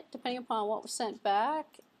changing it depending upon what was sent back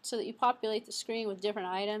so that you populate the screen with different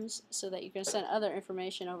items so that you can send other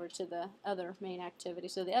information over to the other main activity.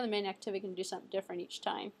 So the other main activity can do something different each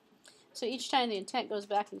time. So each time the intent goes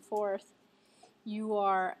back and forth, you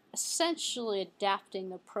are essentially adapting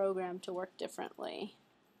the program to work differently,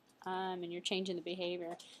 and you're changing the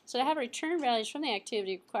behavior. So to have return values from the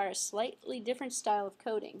activity requires a slightly different style of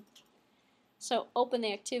coding. So open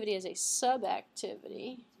the activity as a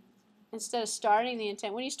sub-activity instead of starting the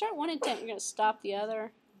intent. When you start one intent, you're going to stop the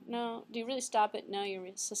other. No. Do you really stop it? No,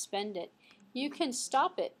 you suspend it. You can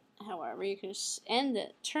stop it, however. You can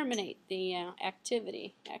terminate the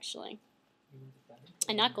activity, actually,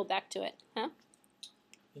 and not go back to it. Huh?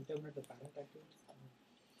 You can terminate the parent activity.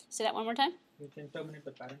 Say that one more time. You can terminate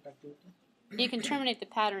the parent activity. You can terminate the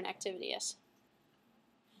pattern activity, yes.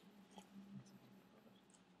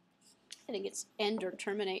 I think it's end or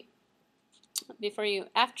terminate.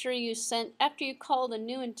 After you call the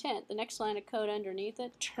new intent, the next line of code underneath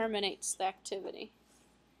it terminates the activity,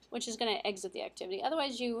 which is going to exit the activity.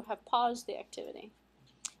 Otherwise, you have paused the activity.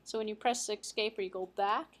 So when you press escape or you go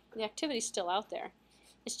back, the activity is still out there.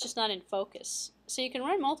 It's just not in focus. So you can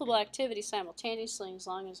run multiple activities simultaneously as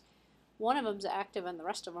long as one of them is active and the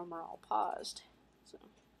rest of them are all paused. So,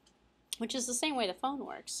 which is the same way the phone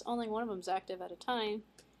works. Only one of them is active at a time.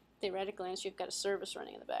 Theoretically, unless you've got a service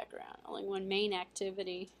running in the background. Only one main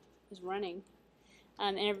activity is running,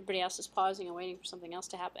 and everybody else is pausing and waiting for something else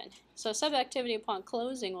to happen. So sub-activity upon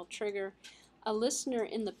closing will trigger a listener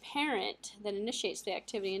in the parent that initiates the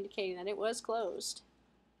activity indicating that it was closed.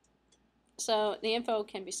 So the info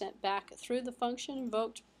can be sent back through the function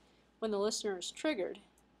invoked when the listener is triggered.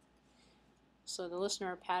 So the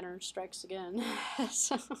listener pattern strikes again.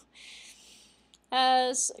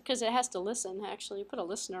 Because it has to listen, actually. You put a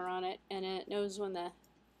listener on it, and it knows when the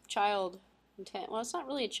child intent. Well, it's not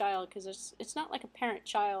really a child because it's not like a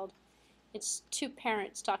parent-child. It's two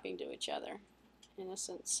parents talking to each other, in a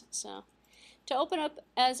sense. So to open up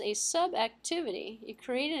as a sub-activity, you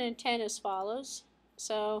create an intent as follows.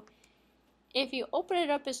 So if you open it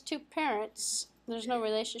up as two parents, there's no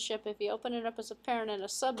relationship. If you open it up as a parent and a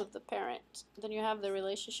sub of the parent, then you have the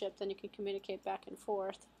relationship. Then you can communicate back and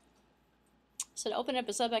forth. So to open up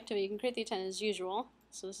a sub-activity, you can create the intent as usual.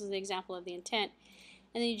 So this is the example of the intent.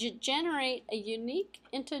 And then you generate a unique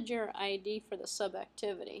integer ID for the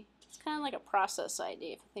sub-activity. It's kind of like a process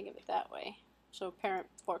ID, if you think of it that way. So a parent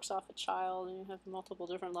forks off a child, and you have multiple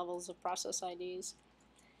different levels of process IDs.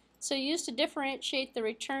 So you use to differentiate the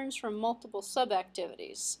returns from multiple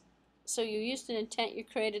sub-activities. So you used an intent, you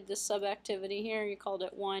created this sub-activity here, you called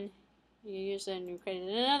it 1. You used it and you created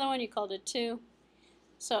another one, you called it 2.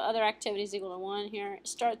 So other activities equal to 1 here.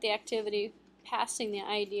 Start the activity, passing the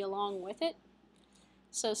ID along with it.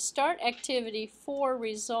 So start activity for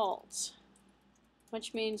results,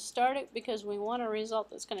 which means start it because we want a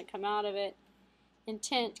result that's going to come out of it.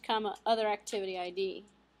 Intent, comma, other activity ID.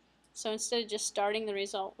 So instead of just starting the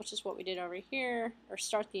result, which is what we did over here, or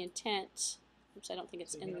start the intent. Oops, I don't think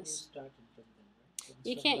it's in this.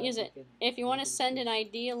 You Instead of can't that, use we it. can If you want to use send an this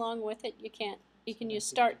ID along with it, you can't. You can for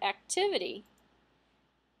use activity. start activity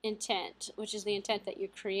intent, which is the intent that you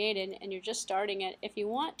created, and you're just starting it. If you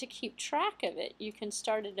want to keep track of it, you can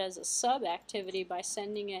start it as a sub activity by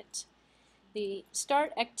sending it the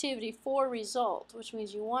start activity for result, which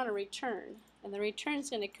means you want to return, and the return is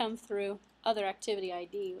going to come through other activity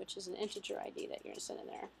ID, which is an integer ID that you're going to send in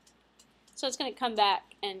there. So it's going to come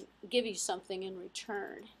back and give you something in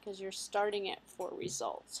return because you're starting it for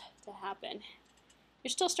results to happen. You're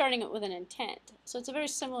still starting it with an intent. So it's a very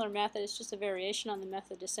similar method. It's just a variation on the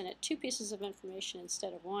method to send it 2 pieces of information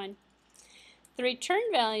instead of 1. The return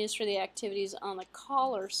values for the activities on the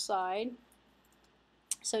caller side.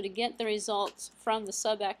 So to get the results from the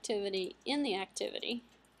sub-activity in the activity,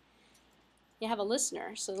 you have a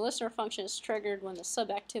listener. So the listener function is triggered when the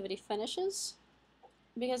sub-activity finishes,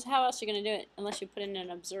 because how else are you going to do it unless you put in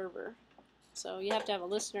an observer? So you have to have a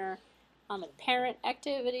listener on the parent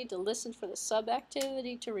activity to listen for the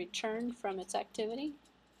sub-activity to return from its activity,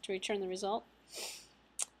 to return the result.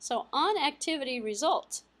 So on activity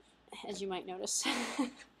result, as you might notice.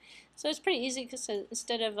 So it's pretty easy because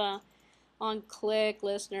instead of on click,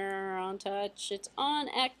 listener, on touch, it's on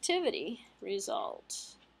activity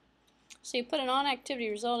result. So you put an on activity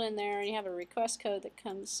result in there and you have a request code that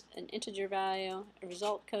comes an integer value, a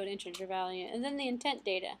result code integer value, and then the intent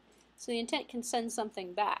data. So the intent can send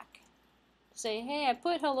something back. Say, hey, I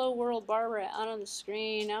put hello world Barbara out on the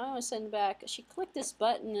screen. Now I want to send back. She clicked this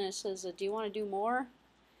button and it says, do you want to do more?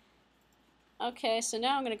 Okay, so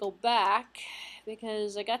now I'm going to go back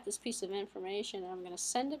because I got this piece of information and I'm going to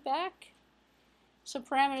send it back. So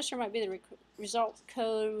parameters here might be the result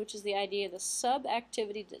code, which is the ID of the sub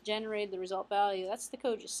activity that generated the result value. That's the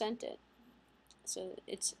code you sent it. So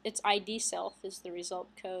its ID self is the result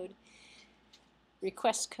code.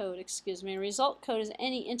 Request code, excuse me. Result code is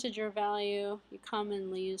any integer value. You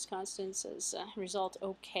commonly use constants as result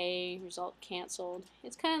OK, result canceled.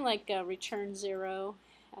 It's kind of like return 0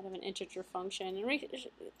 out of an integer function. And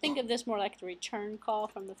think of this more like the return call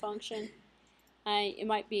from the function. It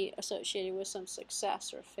might be associated with some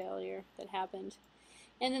success or failure that happened.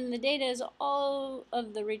 And then the data is all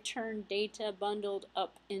of the return data bundled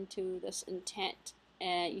up into this intent.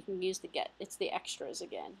 You can use the get. It's the extras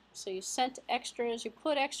again. So you sent extras, you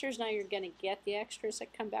put extras, now you're going to get the extras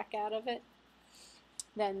that come back out of it.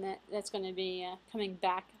 Then that's going to be coming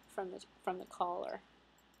back from the caller.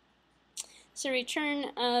 So return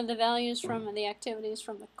the values from the activities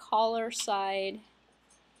from the caller side.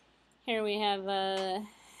 Here we have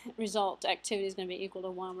result activity is going to be equal to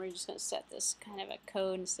 1. We're just going to set this kind of a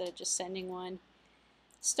code instead of just sending one.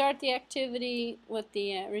 Start the activity with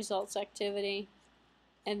the results activity.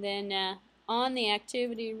 And then on the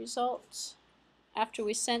activity results, after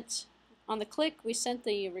we sent, on the click, we sent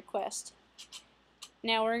the request.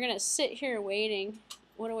 Now we're going to sit here waiting.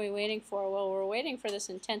 What are we waiting for? Well, we're waiting for this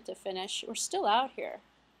intent to finish. We're still out here.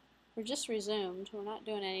 We're just resumed. We're not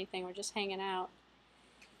doing anything. We're just hanging out.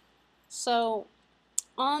 So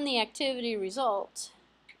on the activity result,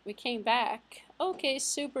 we came back. Okay,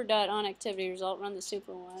 super dot on activity result, run the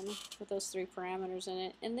super one with those 3 parameters in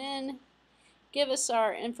it. And then give us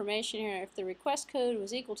our information here. If the request code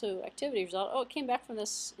was equal to activity result, oh, it came back from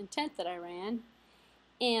this intent that I ran,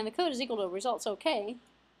 and the code is equal to results OK,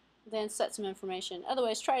 then set some information.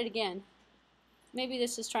 Otherwise, try it again. Maybe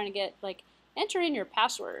this is trying to get, like, enter in your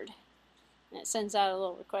password. And it sends out a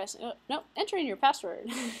little request. Oh, no, enter in your password.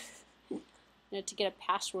 To get a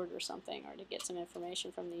password or something, or to get some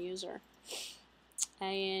information from the user.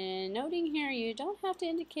 And noting here, you don't have to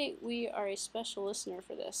indicate we are a special listener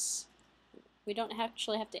for this. We don't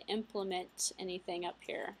actually have to implement anything up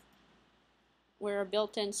here. We're a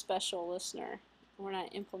built-in special listener. We're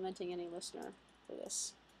not implementing any listener for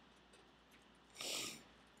this.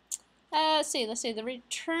 Let's see, the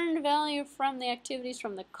return value from the activities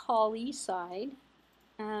from the callee side.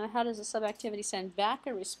 How does the sub-activity send back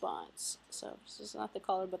a response? So this is not the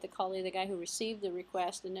caller, but the callee, the guy who received the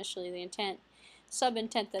request, initially the intent,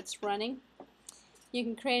 sub-intent that's running. You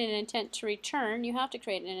can create an intent to return. You have to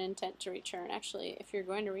create an intent to return, actually, if you're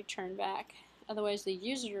going to return back. Otherwise, the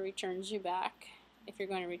user returns you back if you're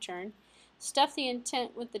going to return. Stuff the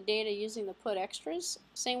intent with the data using the put extras.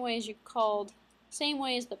 Same way as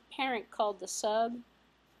the parent called the sub,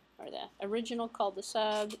 or the original called the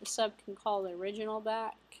sub can call the original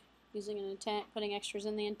back using an intent, putting extras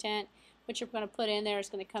in the intent. What you're going to put in there is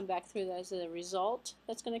going to come back through as a result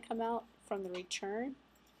that's going to come out from the return.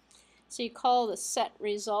 So you call the set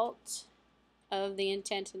result of the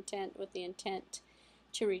intent with the intent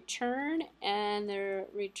to return and the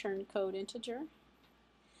return code integer.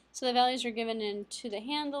 So the values are given into the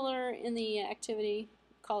handler in the activity,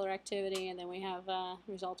 caller activity, and then we have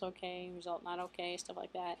result OK, result not OK, stuff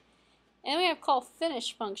like that. And we have call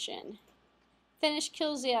finish function. Finish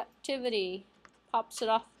kills the activity, pops it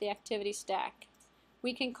off the activity stack.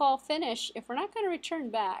 We can call finish if we're not going to return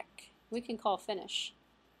back. We can call finish.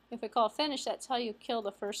 If we call finish, that's how you kill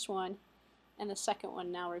the first one, and the second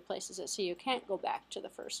one now replaces it, so you can't go back to the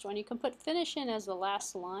first one. You can put finish in as the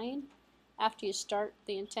last line after you start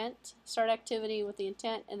the intent, start activity with the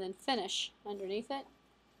intent, and then finish underneath it.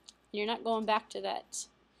 You're not going back to that.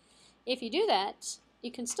 If you do that,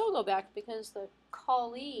 you can still go back because the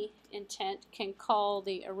callee intent can call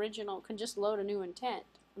the original, can just load a new intent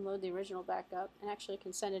and load the original back up and actually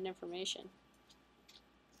can send in information.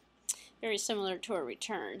 Very similar to a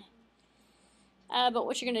return. But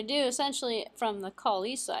what you're going to do essentially from the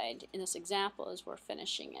callee side in this example is we're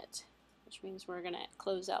finishing it, which means we're going to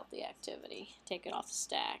close out the activity, take it off the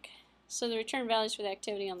stack. So the return values for the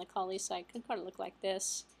activity on the callee side can kind of look like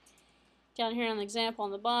this. Down here on the example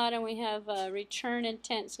on the bottom, we have return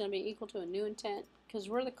intent is going to be equal to a new intent. Because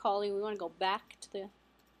we're the callee, we want to go back to the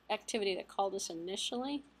activity that called us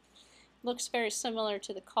initially. Looks very similar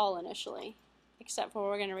to the call initially, except for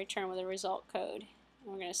we're going to return with a result code.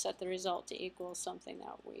 And we're going to set the result to equal something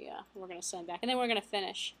that we're going to send back. And then we're going to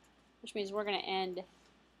finish, which means we're going to end,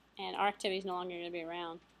 and our activity is no longer going to be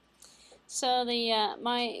around. So the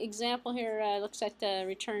my example here looks at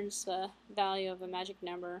returns the value of a magic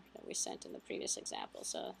number that we sent in the previous example.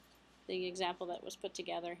 So the example that was put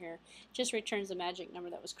together here just returns the magic number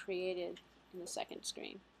that was created in the second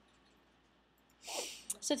screen.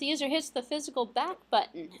 So if the user hits the physical back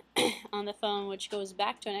button on the phone, which goes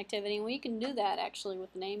back to an activity, and we can do that actually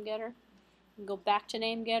with the name getter. You can go back to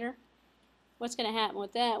name getter. What's going to happen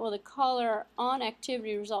with that? Well, the caller on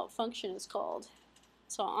activity result function is called.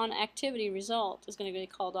 So on activity result is going to be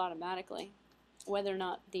called automatically. Whether or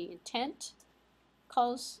not the intent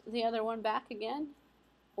calls the other one back again,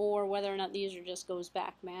 or whether or not the user just goes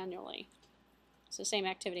back manually. So the same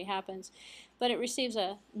activity happens, but it receives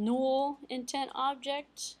a null intent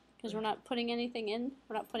object because we're not putting anything in,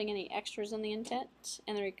 we're not putting any extras in the intent,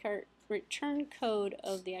 and the return code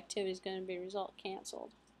of the activity is going to be result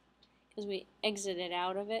canceled because we exited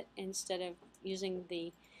out of it instead of using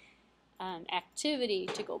the activity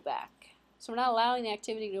to go back. So we're not allowing the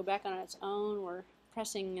activity to go back on its own, we're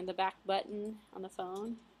pressing the back button on the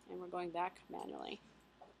phone and we're going back manually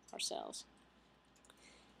ourselves.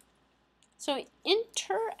 So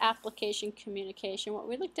inter-application communication, what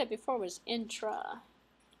we looked at before was intra.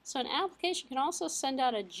 So an application can also send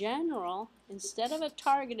out a general, instead of a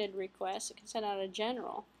targeted request, it can send out a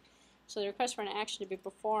general. So the request for an action to be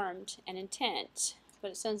performed, an intent,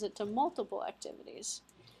 but it sends it to multiple activities.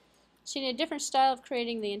 So you need a different style of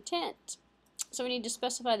creating the intent. So we need to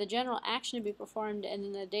specify the general action to be performed and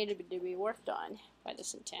then the data to be worked on by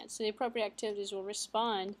this intent. So the appropriate activities will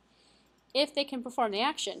respond if they can perform the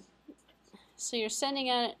action. So you're sending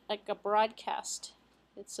out like a broadcast.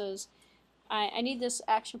 It says, I need this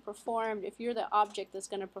action performed. If you're the object that's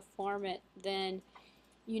going to perform it, then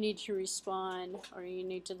you need to respond, or you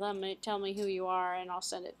need to tell me who you are and I'll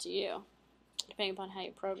send it to you, depending upon how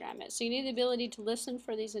you program it. So you need the ability to listen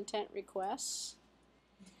for these intent requests.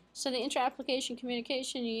 So the inter-application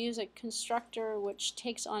communication, you use a constructor which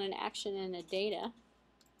takes on an action and a data.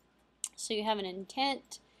 So you have an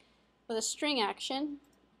intent with a string action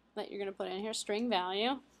that you're going to put in here, string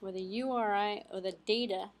value, with a URI or the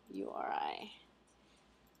data URI.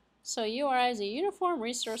 So URI is a uniform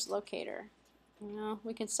resource locator.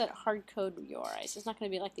 We can set hard code URIs. It's not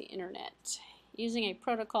going to be like the internet. Using a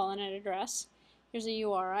protocol and an address, here's a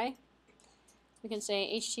URI. We can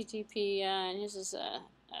say HTTP, and this is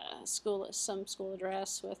some school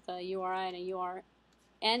address with a URI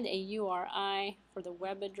and a URI for the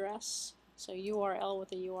web address. So URL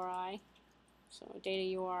with a URI. So data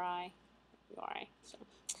URI. So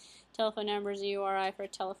telephone numbers, a URI for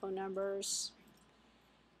telephone numbers.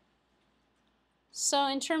 So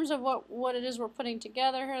in terms of what it is we're putting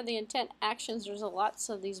together here, the intent actions, there's lots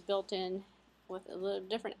of these built in with a little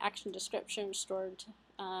different action description stored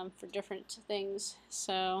for different things.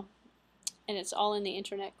 So, and it's all in the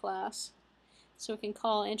internet class. So we can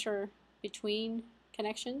call enter between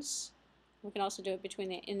connections. We can also do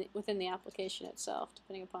it within the application itself,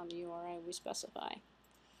 depending upon the URI we specify.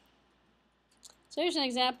 So here's an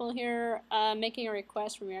example here, making a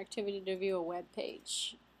request from your activity to view a web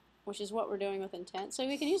page, which is what we're doing with intent. So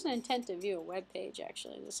we can use an intent to view a web page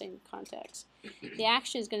actually in the same context. The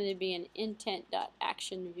action is going to be an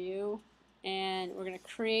intent.actionView, and we're going to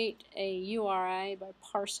create a URI by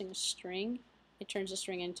parsing a string. It turns a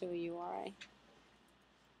string into a URI.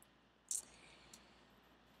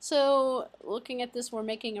 So looking at this, we're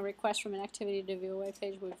making a request from an activity to view a web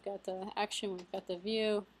page. We've got the action, we've got the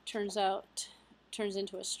view. Turns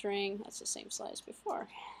into a string. That's the same slide as before.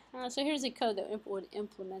 So here's the code that would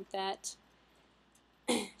implement that.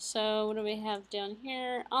 So what do we have down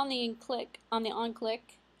here? On the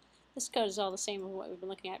on-click, this code is all the same as what we've been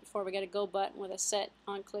looking at before. We got a go button with a set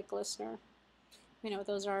on-click listener. We know what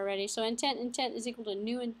those are already. So intent is equal to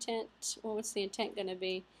new intent. Well, what's the intent going to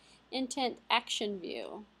be? Intent action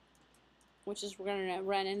view, which is we're going to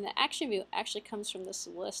run. And the action view actually comes from this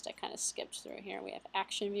list I kind of skipped through here. We have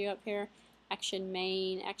action view up here, action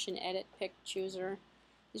main, action edit, pick, chooser.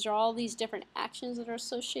 These are all these different actions that are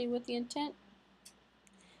associated with the intent.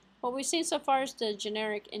 What we've seen so far is the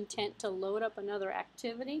generic intent to load up another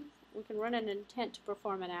activity. We can run an intent to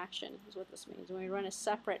perform an action, is what this means. When we run a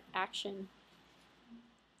separate action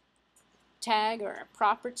tag or a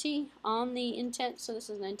property on the intent, so this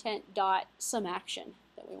is an intent dot some action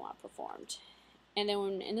that we want performed. And then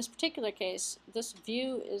when, in this particular case, this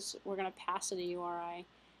view is, we're going to pass it a URI.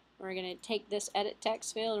 We're going to take this edit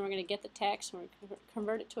text field and we're going to get the text and we're going to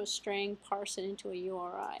convert it to a string, parse it into a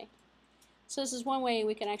URI. So this is one way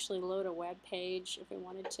we can actually load a web page if we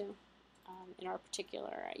wanted to, in our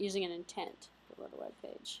particular, using an intent to load a web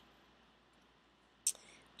page.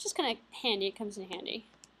 Which is kind of handy, it comes in handy.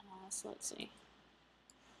 So let's see.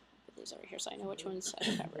 Put these over here so I know which ones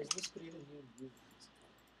I've covered. Does this create a new view?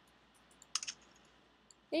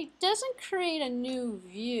 It doesn't create a new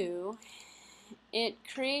view. It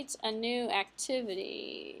creates a new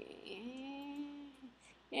activity.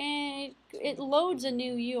 And it loads a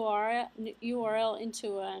new URL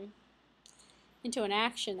into an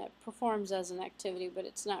action that performs as an activity, but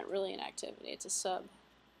it's not really an activity. It's a sub.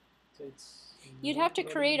 So it's You'd have to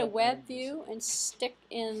create a web view and stick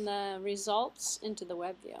in the results into the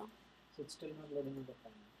web view. So it's still not loading in the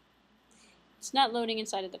parent. It's not loading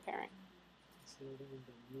inside of the parent. It's loading in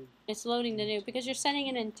the new. It's loading the new, because you're sending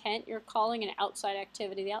an intent, you're calling an outside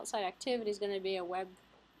activity. The outside activity is going to be a web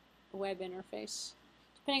interface.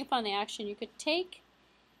 Depending upon the action, you could take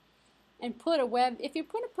and put a web, if you're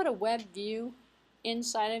going to put a web view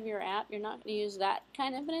inside of your app, you're not going to use that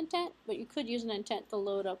kind of an intent, but you could use an intent to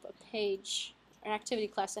load up a page, an activity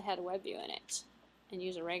class that had a web view in it, and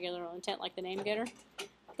use a regular intent like the name getter.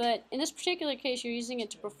 But in this particular case, you're using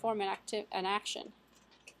it to perform an action.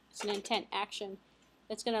 It's an intent action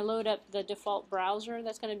that's going to load up the default browser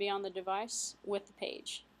that's going to be on the device with the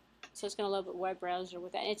page. So it's going to load up a web browser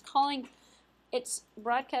with that. And it's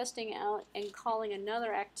broadcasting out and calling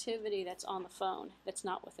another activity that's on the phone that's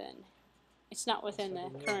not within. It's not within the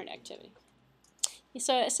current activity.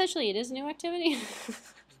 So essentially it is a new activity,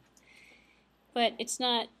 but it's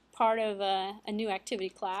not part of a new activity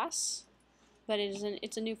class, but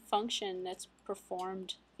it's a new function that's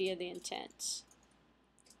performed via the intent.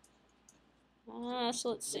 So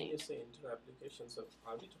let's see. When you say inter-applications, so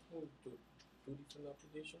are we talking to two different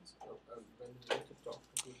applications, or when we could talk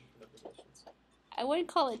to two different applications? I wouldn't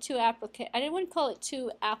call it two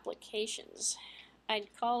applications. I'd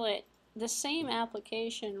call it the same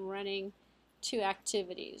application running two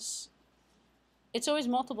activities. It's always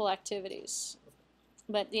multiple activities,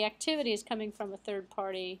 but the activity is coming from a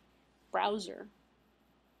third-party browser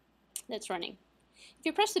that's running. If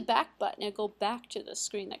you press the back button, it'll go back to the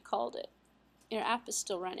screen that called it. Your app is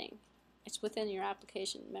still running. It's within your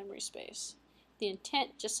application memory space. The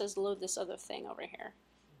intent just says load this other thing over here,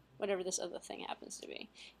 whatever this other thing happens to be.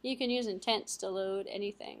 You can use intents to load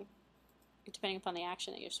anything, depending upon the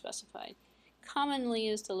action that you've specified. Commonly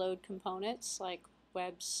used to load components like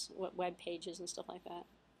web pages and stuff like that.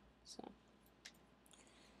 So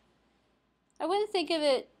I wouldn't think of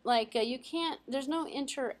it like there's no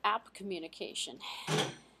inter-app communication.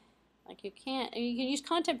 Like you can use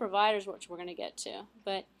content providers, which we're going to get to,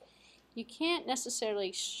 but you can't necessarily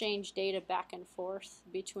exchange data back and forth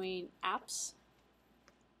between apps.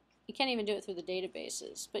 You can't even do it through the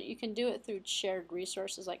databases, but you can do it through shared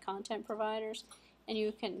resources like content providers, and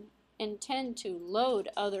you can intend to load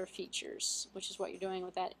other features, which is what you're doing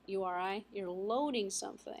with that URI. You're loading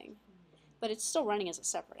something, but it's still running as a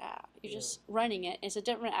separate app. You're just running it. It's a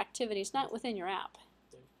different activity. It's not within your app.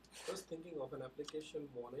 Yeah. I was thinking of an application,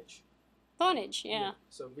 Vonage. Vonage, yeah.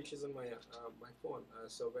 So which is on my my phone.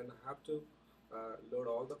 So when I have to load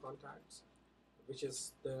all the contacts, which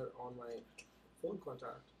is there on my phone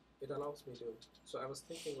contact, it allows me to. So I was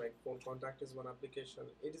thinking like phone contact is one application.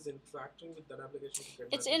 It is interacting with that application to get.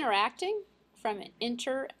 It's interacting from an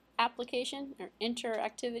inter-application or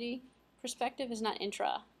inter-activity perspective. Is not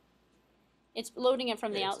intra. It's loading it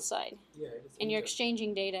from the outside. Yeah, it is. And you're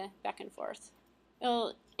exchanging data back and forth.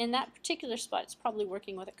 Well, in that particular spot, it's probably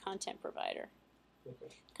working with a content provider.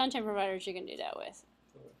 Okay. Content providers you can do that with.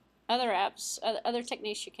 Okay. Other apps, other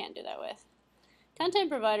techniques you can't do that with. Content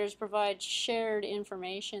providers provide shared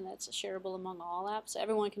information that's shareable among all apps.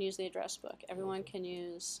 Everyone can use the address book. Everyone can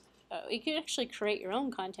use. You can actually create your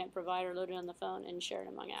own content provider, load it on the phone, and share it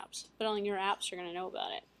among apps. But only your apps are going to know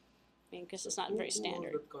about it. I mean, because it's not very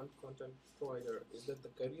standard. Who owns the content provider? Is that the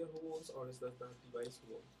carrier who owns, or is that the device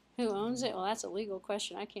who owns? Who owns it? Well, that's a legal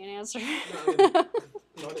question I can't answer. No, I mean,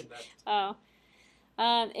 not in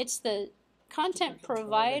that. It's the content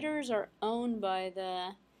providers are owned by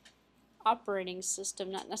the operating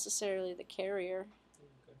system, not necessarily the carrier.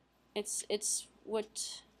 Okay. It's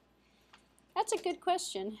what. That's a good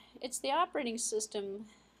question. It's the operating system.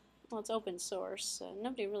 Well, it's open source, so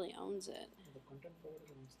nobody really owns it. The content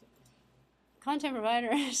provider owns the Content provider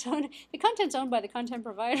is owned. The content's owned by the content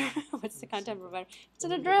provider. What's the content provider? It's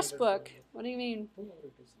an address book. What do you mean? whoever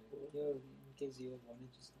it is. Like, here, in case you have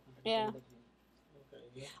Vonage is the content Yeah. provider. Okay.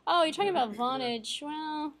 Yeah. Oh, you're talking about Vonage.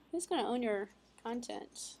 Well, who's going to own your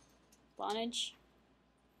content? Vonage?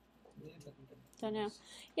 They have the content. Don't know.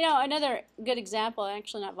 You know, another good example,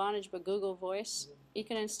 actually not Vonage, but Google Voice. You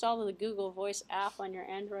can install the Google Voice app on your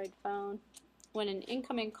Android phone. When an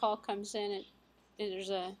incoming call comes in,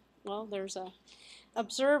 there's a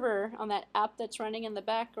observer on that app that's running in the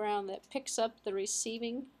background that picks up the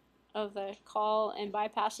receiving of the call and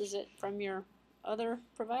bypasses it from your other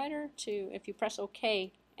provider to, if you press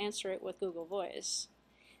OK, answer it with Google Voice.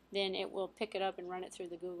 Then it will pick it up and run it through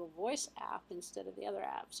the Google Voice app instead of the other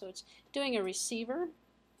app. So it's doing a receiver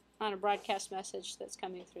on a broadcast message that's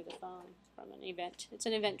coming through the phone from an event. It's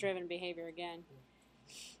an event-driven behavior again.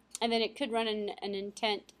 And then it could run an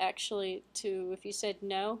intent actually to, if you said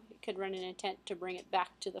no, it could run an intent to bring it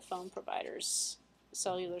back to the phone provider's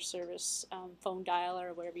cellular service, phone dialer,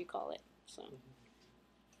 or whatever you call it. So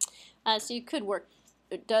you could work.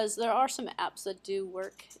 There are some apps that do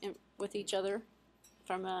work with each other.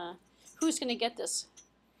 From who's going to get this?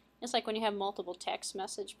 It's like when you have multiple text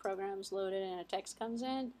message programs loaded and a text comes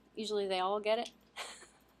in. Usually they all get it.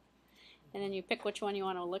 And then you pick which one you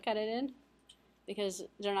want to look at it in, because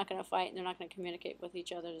they're not going to fight and they're not going to communicate with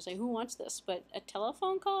each other to say who wants this. But a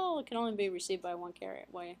telephone call, it can only be received by one carrier,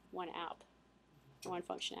 by one app, one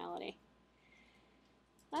functionality.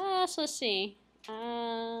 So let's see.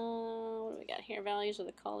 What do we got here? Values of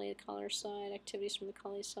the caller side, activities from the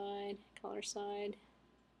caller side.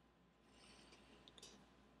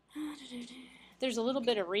 There's a little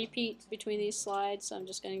bit of repeat between these slides, so I'm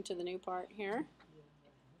just getting to the new part here.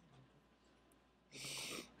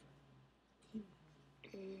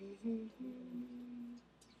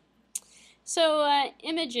 So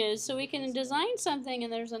images, so we can design something,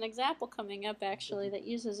 and there's an example coming up actually that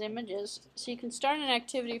uses images. So you can start an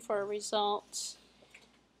activity for a result,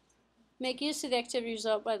 make use of the activity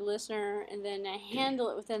result by the listener, and then handle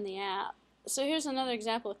it within the app. So here's another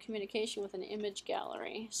example of communication with an image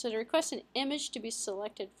gallery. So to request an image to be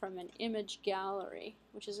selected from an image gallery,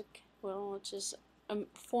 which is a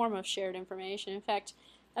form of shared information. In fact,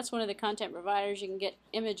 that's one of the content providers. You can get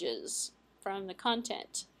images from the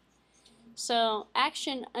content. So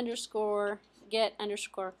action _get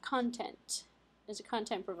 _ content is a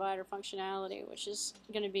content provider functionality, which is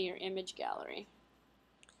going to be your image gallery.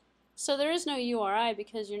 So there is no URI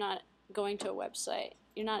because you're not going to a website.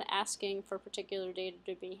 You're not asking for particular data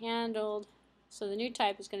to be handled. So the new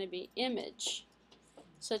type is going to be image.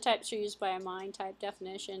 So types are used by a MIND type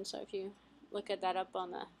definition. So if you look at that up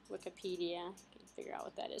on the Wikipedia, you can figure out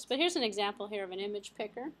what that is. But here's an example here of an image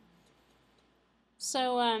picker.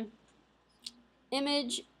 So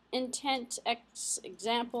image, intent,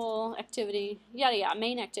 example, activity, yada yada,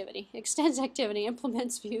 main activity, extends activity,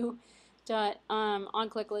 implements view,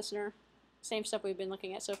 on-click listener. Same stuff we've been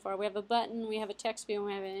looking at so far. We have a button, we have a text view, and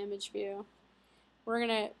we have an image view. We're going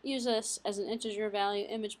to use this as an integer value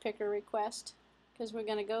image picker request because we're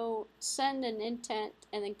going to go send an intent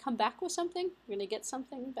and then come back with something. We're going to get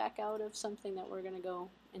something back out of something that we're going to go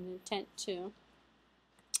an intent to.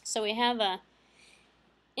 So we have a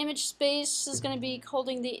image space is going to be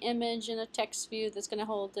holding the image, and a text view that's going to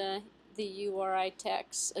hold the URI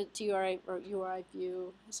text, URI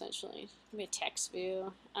view, essentially. It's going to be a text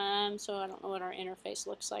view. So I don't know what our interface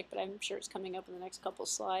looks like, but I'm sure it's coming up in the next couple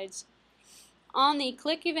slides. On the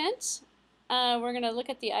click event, we're going to look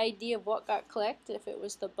at the ID of what got clicked. If it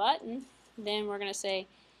was the button, then we're going to say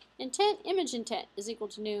intent, image intent is equal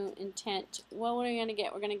to new intent. Well, what are we going to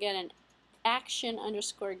get? We're going to get an action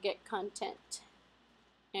 _ get content.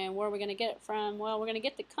 And where are we going to get it from? Well, we're going to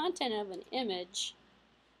get the content of an image.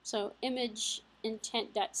 So image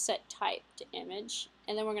intent.set type to image.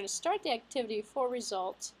 And then we're going to start the activity for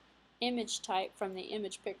result image type from the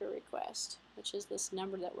image picker request. which is this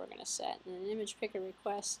number that we're going to set. And an image picker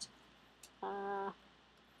request. Well,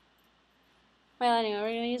 anyway, we're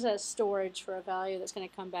going to use that as storage for a value that's going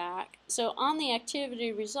to come back. So on the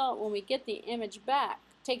activity result, when we get the image back,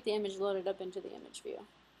 take the image, load it up into the image view.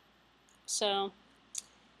 So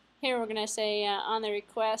here we're going to say on the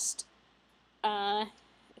request,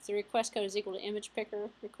 if the request code is equal to image picker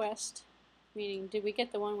request, meaning did we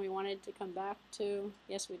get the one we wanted to come back to?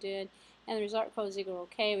 Yes, we did. And the result code is equal to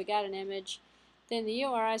OK, we got an image. Then the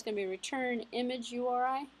URI is going to be return image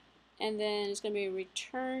URI, and then it's going to be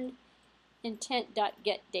return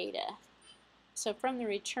intent.getData. So from the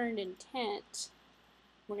returned intent,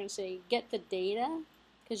 we're going to say get the data,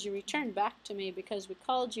 because you returned back to me because we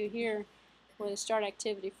called you here with a start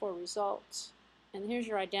activity for results. And here's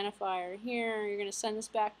your identifier here. You're going to send this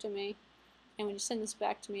back to me, and when you send this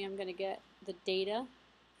back to me, I'm going to get the data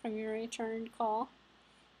from your returned call.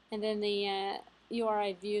 And then the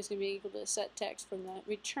URI view is going to be equal to set text from the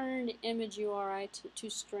returned image URI to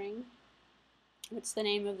string. What's the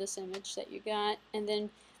name of this image that you got? And then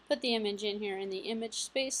put the image in here in the image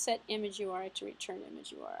space, set image URI to return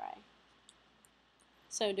image URI.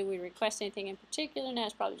 So do we request anything in particular? No,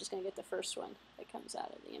 it's probably just going to get the first one that comes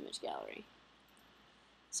out of the image gallery.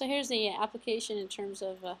 So here's the application in terms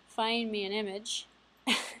of find me an image.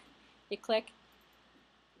 You click,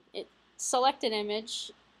 it select an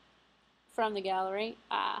image from the gallery.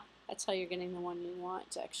 That's how you're getting the one you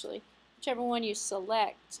want, actually. Whichever one you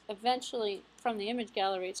select, eventually from the image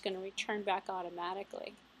gallery, it's going to return back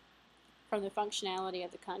automatically from the functionality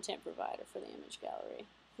of the content provider for the image gallery,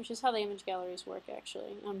 which is how the image galleries work,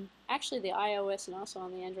 actually. Actually, the iOS and also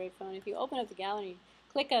on the Android phone, if you open up the gallery,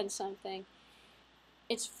 click on something,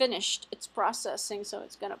 it's finished, it's processing, so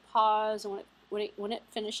it's going to pause, and when it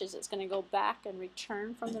finishes, it's going to go back and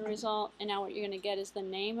return from the result. And now what you're going to get is the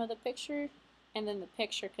name of the picture, and then the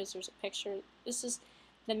picture, because there's a picture. This is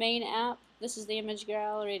the main app. This is the image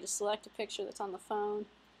gallery to select a picture that's on the phone.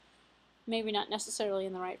 Maybe not necessarily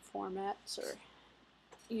in the right formats or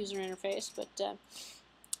user interface, but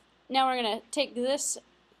now we're going to take this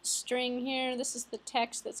string here. This is the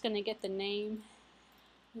text that's going to get the name.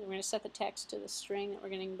 We're going to set the text to the string that we're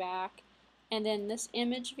getting back. And then this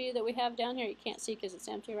image view that we have down here, you can't see because it's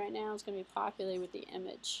empty right now, is going to be populated with the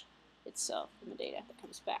image itself and the data that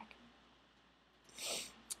comes back.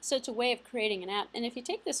 So it's a way of creating an app. And if you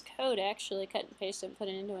take this code, actually cut and paste it and put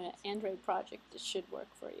it into an Android project, it should work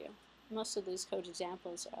for you. Most of these code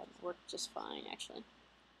examples work just fine, actually.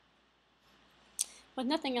 With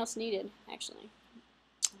nothing else needed, actually.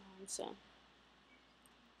 So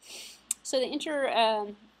the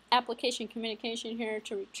inter-application communication here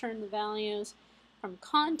to return the values from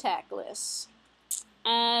contact lists.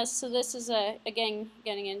 So this is, again,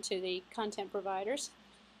 getting into the content providers.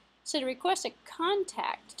 So to request a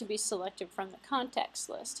contact to be selected from the contacts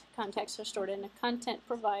list. Contacts are stored in a content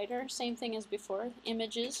provider. Same thing as before.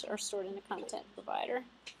 Images are stored in a content provider.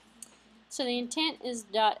 So the intent is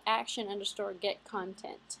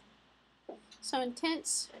 .action_getContent. So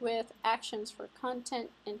intents with actions for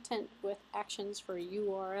content, intent with actions for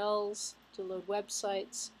URLs to load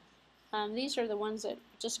websites. These are the ones that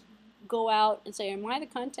just go out and say, am I the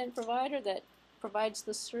content provider that provides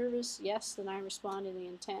the service? Yes, then I respond to the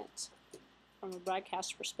intent from a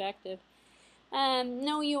broadcast perspective.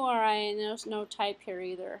 No URI, no type here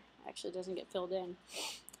either. Actually, it doesn't get filled in.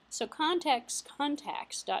 So contacts,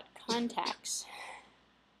 contact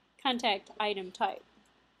item type.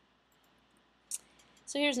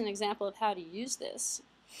 So here's an example of how to use this.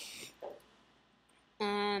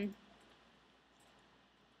 We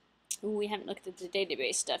haven't looked at the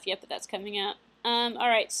database stuff yet, but that's coming up.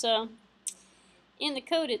 Alright, so in the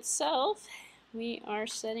code itself, we are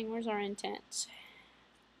setting, where's our intent?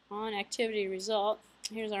 On activity result,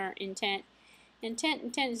 here's our intent.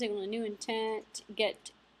 Intent is equal to new intent,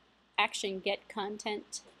 get action, get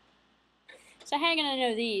content. So how are you going to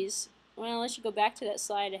know these? Well, unless you go back to that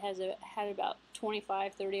slide, it had about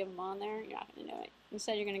 25, 30 of them on there. You're not going to know it.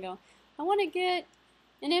 Instead, you're going to go, I want to get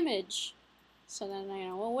an image. So then,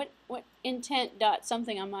 well, what intent dot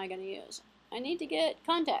something am I going to use? I need to get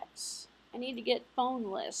contacts. I need to get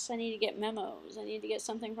phone lists. I need to get memos. I need to get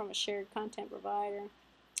something from a shared content provider.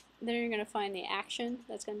 Then you're going to find the action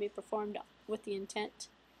that's going to be performed with the intent.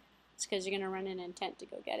 It's because you're going to run an intent to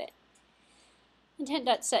go get it.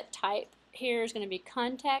 Intent.setType. Here is going to be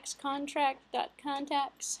contacts,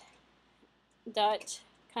 contract.contacts dot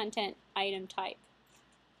content item type.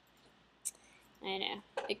 I know,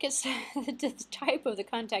 because the type of the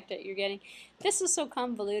contact that you're getting, this is so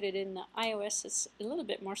convoluted. In the iOS, it's a little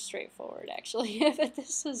bit more straightforward, actually. But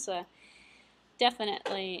this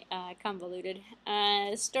definitely convoluted.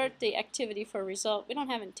 Start the activity for result. We don't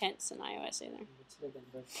have intents in iOS either. Looks like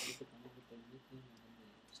Android tried to come up with a unique name and then they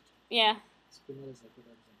used Yeah. Spinner is a good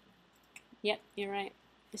example. Yep, you're right.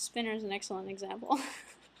 The spinner is an excellent example.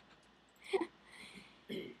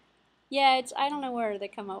 Yeah, I don't know where they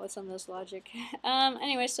come up with some of this logic.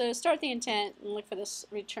 Anyway, so start the intent and look for this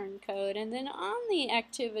return code. And then on the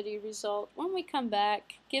activity result, when we come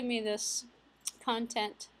back, give me this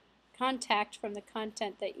contact from the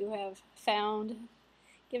content that you have found.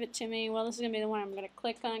 Give it to me. Well, this is going to be the one I'm going to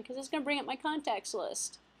click on because it's going to bring up my contacts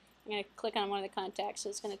list. I'm going to click on one of the contacts. So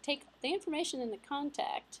it's going to take the information in the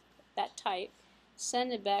contact, that type,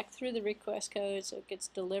 send it back through the request code so it gets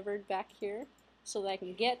delivered back here so that I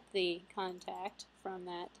can get the contact from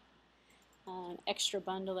that extra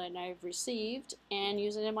bundle that I've received and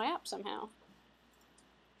use it in my app somehow.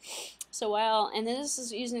 So and then this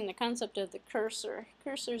is using the concept of the cursor.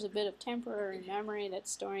 Cursor is a bit of temporary memory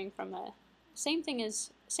that's storing from same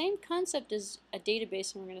concept as a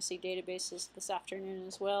database, and we're going to see databases this afternoon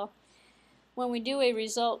as well. When we do a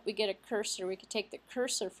result, we get a cursor. We could take the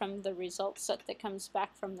cursor from the result set that comes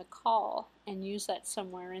back from the call and use that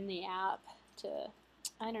somewhere in the app to,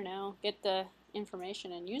 I don't know, get the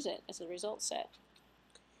information and use it as a result set.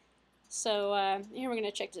 So here we're going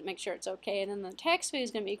to check to make sure it's okay. And then the text value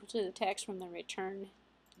is going to be equal to the text from the return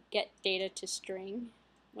get data to string.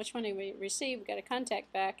 Which one do we receive? We've got a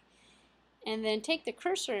contact back. And then take the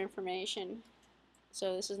cursor information.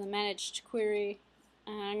 So this is the managed query.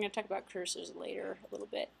 I'm going to talk about cursors later a little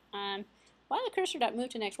bit. While the cursor.move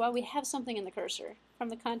to next, while we have something in the cursor, from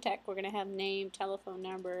the contact we're going to have name, telephone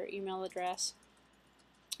number, email address,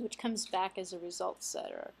 which comes back as a result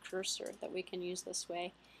set or a cursor that we can use this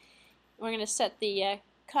way. We're going to set the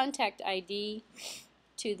contact ID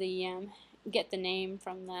to the get the name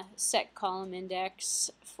from the set column index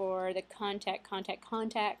for the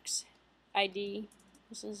contacts ID.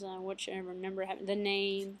 This is whichever number the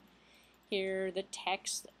name here, the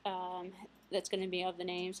text that's going to be of the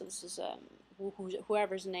name. So this is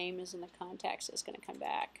whoever's name is in the contacts is going to come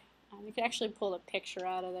back. You can actually pull a picture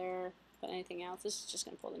out of there, but anything else, this is just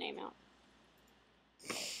going to pull the name out.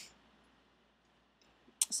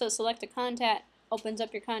 So select a contact, opens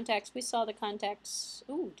up your contacts. We saw the contacts.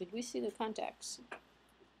 Ooh, did we see the contacts?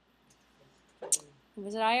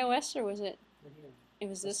 Was it iOS or was it? It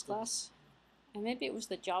was this class. And maybe it was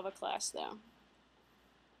the Java class though.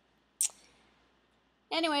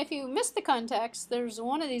 Anyway, if you missed the contacts, there's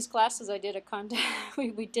one of these classes I did a contact.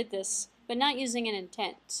 we did this, but not using an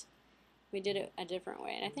intent. We did it a different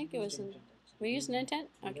way, and I think it was we used an intent.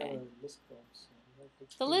 Okay.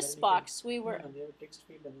 The list box. We were.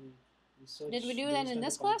 Did we do that in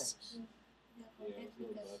this class?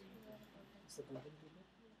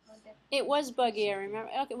 It was buggy. I remember.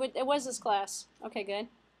 Okay, it was this class. Okay, good.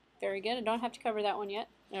 Very good. I don't have to cover that one yet,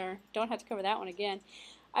 or don't have to cover that one again.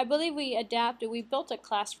 I believe we adapted. We built a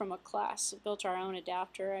class from a class. We built our own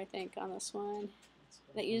adapter, I think, on this one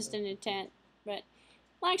that used an intent. But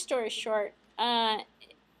long story short, I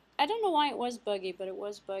don't know why it was buggy, but it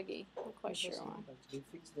was buggy. I'm not quite sure why.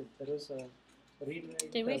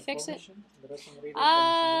 Did we fix it?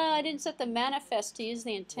 I didn't set the manifest to use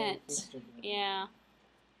the intent. Yeah.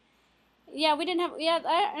 Yeah, we didn't have. Yeah,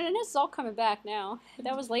 and it's all coming back now.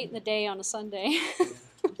 That was late in the day on a Sunday.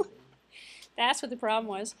 That's what the problem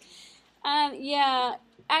was. Yeah,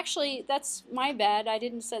 actually, that's my bad. I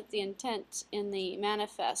didn't set the intent in the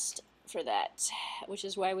manifest for that, which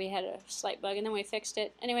is why we had a slight bug, and then we fixed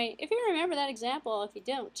it. Anyway, if you remember that example, if you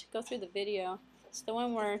don't, go through the video. It's the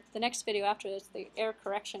one where the next video after is the error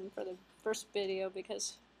correction for the first video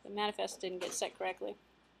because the manifest didn't get set correctly.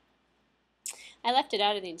 I left it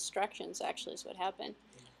out of the instructions, actually, is what happened.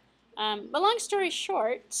 But long story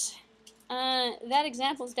short, that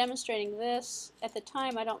example is demonstrating this. At the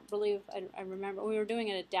time, I don't believe, I remember, we were doing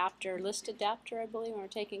an adapter, list adapter, I believe. We were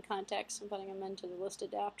taking contacts and putting them into the list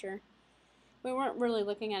adapter. We weren't really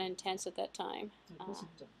looking at intents at that time. It was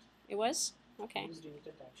intent. It was? Okay. Used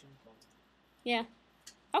intent action call. Yeah.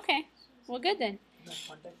 Okay. Well, good then. No,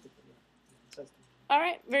 contact people, yeah. All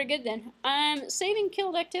right. Very good then. Saving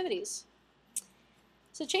killed activities.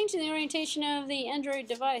 So changing the orientation of the Android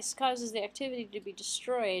device causes the activity to be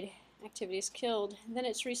destroyed. Activity is killed. Then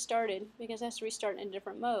it's restarted because it has to restart in a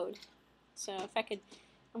different mode. So if I could,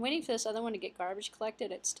 I'm waiting for this other one to get garbage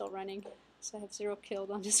collected. It's still running. So I have 0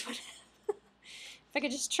 killed on this one. If I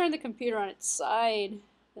could just turn the computer on its side,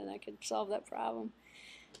 then I could solve that problem.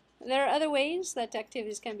 There are other ways that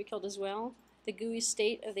activities can be killed as well. The GUI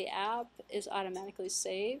state of the app is automatically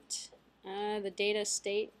saved. The data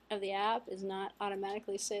state of the app is not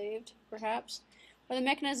automatically saved, perhaps. or the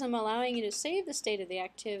mechanism allowing you to save the state of the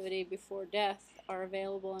activity before death are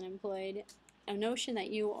available and employed. A notion that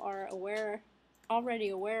you are already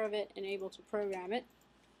aware of it and able to program it.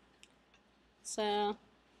 So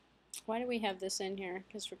why do we have this in here?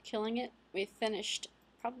 Because we're killing it. We finished,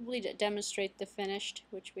 probably to demonstrate the finished,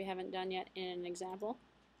 which we haven't done yet in an example.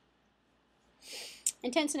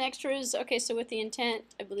 Intents and extras. Okay, so with the intent,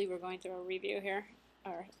 I believe we're going through a review here,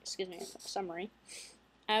 or excuse me, a summary.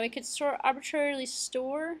 We could arbitrarily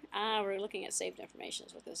store. We're looking at saved information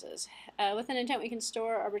is what this is. With an intent, we can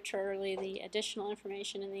store arbitrarily the additional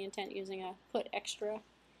information in the intent using a put extra.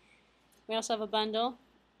 We also have a bundle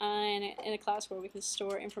in a class where we can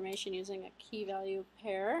store information using a key value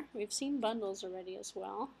pair. We've seen bundles already as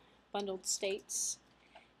well, bundled states.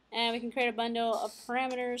 And we can create a bundle of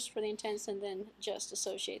parameters for the intents and then just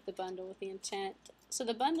associate the bundle with the intent. So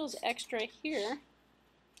the bundle's extra here.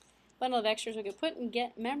 Bundle of extras we could put and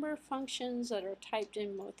get member functions that are typed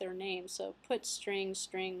in with their name. So put string,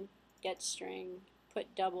 string, get string,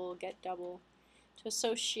 put double, get double. To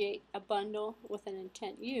associate a bundle with an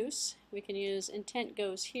intent use, we can use intent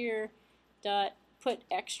goes here dot put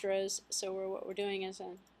extras. So what we're doing is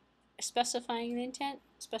specifying the intent,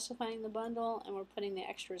 specifying the bundle, and we're putting the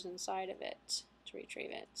extras inside of it to retrieve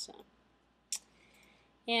it. So,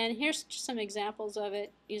 and here's just some examples of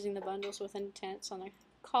it using the bundles with intents on the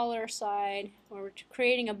caller side, where we're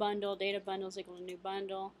creating a bundle. Data bundles equal to new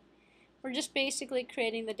bundle. We're just basically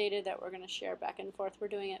creating the data that we're going to share back and forth. We're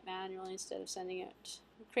doing it manually instead of sending it,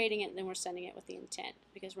 creating it, and then we're sending it with the intent,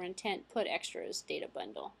 because we're intent put extras data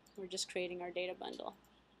bundle. We're just creating our data bundle,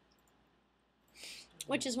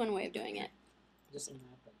 which is one way of doing it. Just a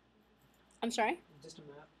map. I'm sorry? Just a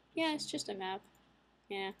map. Yeah, it's just a map.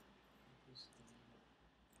 Yeah.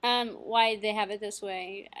 Why they have it this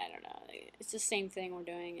way, I don't know. It's the same thing we're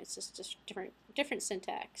doing. It's just different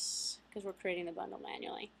syntax, because we're creating the bundle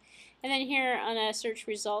manually. And then here on a search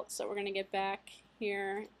results that we're going to get back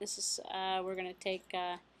here, this is we're going to take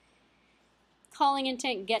calling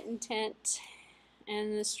intent, get intent,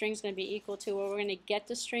 and the string's going to be equal to, well, we're going to get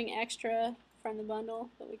the string extra from the bundle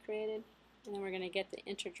that we created, and then we're going to get the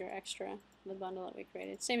integer extra from the bundle that we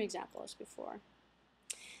created. Same example as before.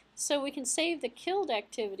 So we can save the killed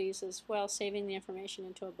activities as well, saving the information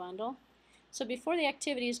into a bundle. So before the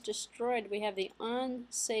activity is destroyed, we have the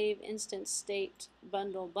onSave instance state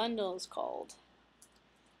bundle is called.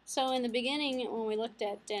 So in the beginning, when we looked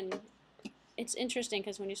at, and it's interesting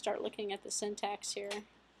because when you start looking at the syntax here,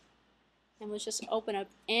 and let's just open up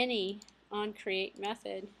any onCreate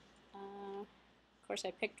method. Of course,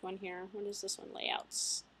 I picked one here. What is this one?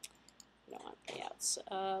 Layouts. I don't want layouts.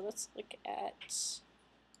 Let's look at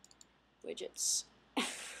widgets.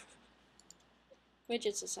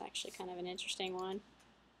 Widgets is actually kind of an interesting one.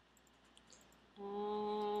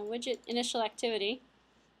 Widget initial activity.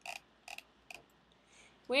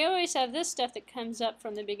 We always have this stuff that comes up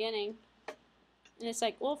from the beginning. And it's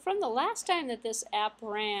like, well, from the last time that this app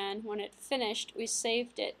ran, when it finished, we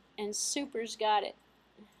saved it, and Super's got it.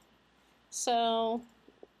 So,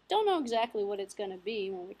 don't know exactly what it's going to be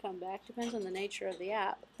when we come back. Depends on the nature of the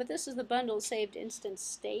app. But this is the bundle saved instance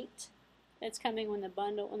state. It's coming when the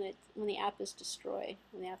bundle, when the app is destroyed,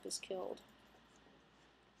 when the app is killed.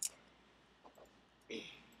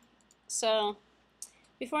 So,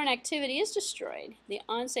 before an activity is destroyed, the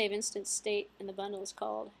onSave instance state in the bundle is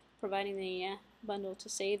called, providing the bundle to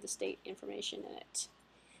save the state information in it.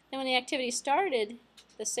 Then when the activity started,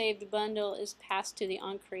 the saved bundle is passed to the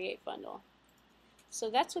onCreate bundle. So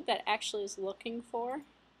that's what that actually is looking for.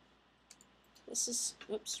 This is,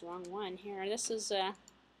 oops, wrong one here. This is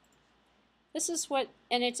what,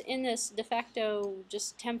 and it's in this de facto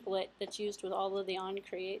just template that's used with all of the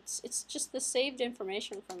onCreates. It's just the saved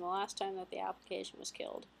information from the last time that the application was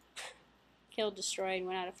killed. Killed, destroyed,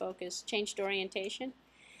 went out of focus, changed orientation.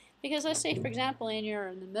 Because let's say, for example, you're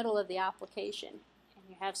in the middle of the application and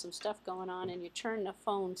you have some stuff going on and you turn the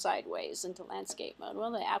phone sideways into landscape mode.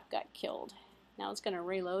 Well, the app got killed. Now it's going to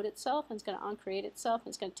reload itself, and it's going to onCreate itself, and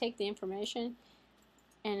it's going to take the information,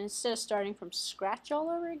 and instead of starting from scratch all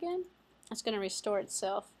over again, it's going to restore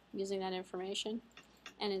itself using that information.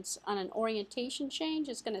 And it's on an orientation change,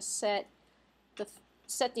 it's going to set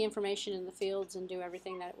the information in the fields and do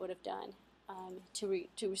everything that it would have done to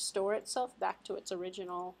restore itself back to its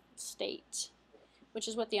original state, which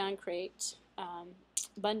is what the onCreate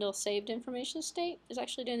bundle saved information state is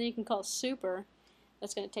actually doing. Then you can call super.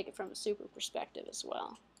 That's going to take it from a super perspective as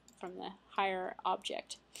well, from the higher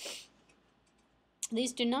object.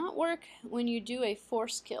 These do not work when you do a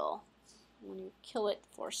force kill, when you kill it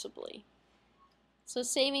forcibly. So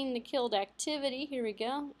saving the killed activity, here we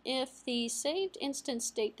go. If the saved instance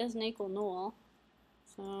state doesn't equal null,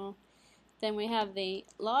 So then we have the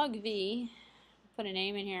log v, put a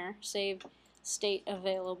name in here, save state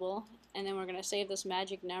available, and then we're going to save this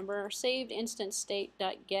magic number, saved instance state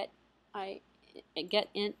dot get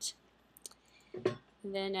int,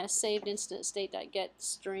 and then saved instance state dot get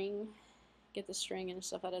string, get the string and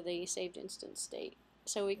stuff out of the saved instance state.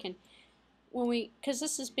 So we can, because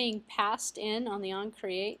this is being passed in on the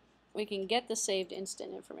onCreate, we can get the saved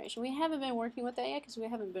instant information. We haven't been working with that yet because we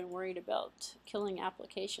haven't been worried about killing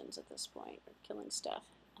applications at this point, or killing stuff.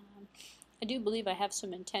 I do believe I have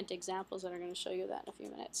some intent examples that are going to show you that in a few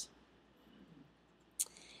minutes.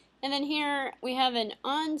 And then here we have an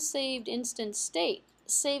onsaved instance state,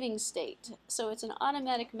 saving state. So it's an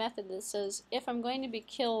automatic method that says if I'm going to be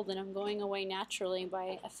killed and I'm going away naturally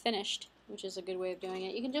by a finished, which is a good way of doing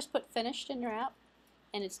it. You can just put finished in your app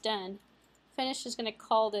and it's done. Finished is going to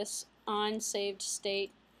call this onsaved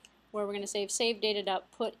state where we're going to save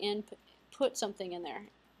data.put in, put something in there,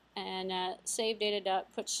 and save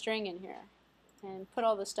data.put string in here, and put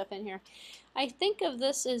all this stuff in here. I think of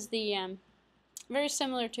this as the very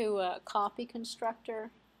similar to a copy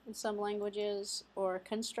constructor in some languages, or a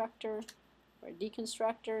constructor or a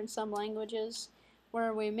deconstructor in some languages,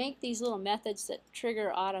 where we make these little methods that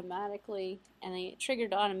trigger automatically, and they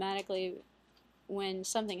triggered automatically when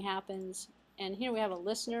something happens. And here we have a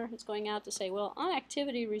listener that's going out to say, well, on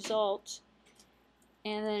activity result,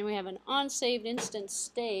 and then we have an onsaved instance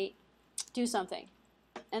state, do something.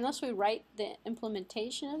 Unless we write the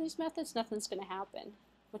implementation of these methods, nothing's going to happen,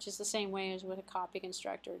 which is the same way as with a copy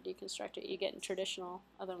constructor or deconstructor you get in traditional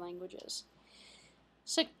other languages.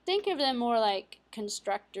 So think of them more like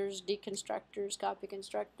constructors, deconstructors, copy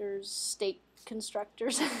constructors, state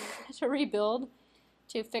constructors to rebuild,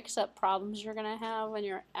 to fix up problems you're going to have when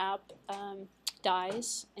your app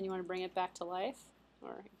dies and you want to bring it back to life,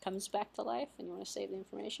 or it comes back to life and you want to save the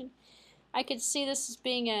information. I could see this as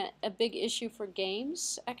being a big issue for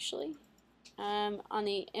games, actually. On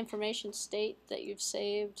the information state that you've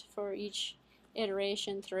saved for each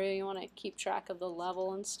iteration through, you want to keep track of the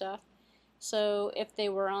level and stuff. So if they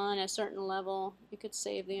were on a certain level, you could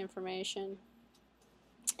save the information,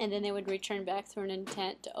 and then they would return back through an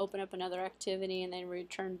intent to open up another activity and then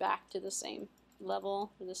return back to the same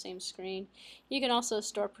level or the same screen. You can also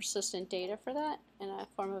store persistent data for that in a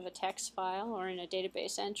form of a text file or in a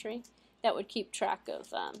database entry that would keep track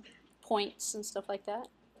of points and stuff like that,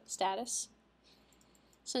 status.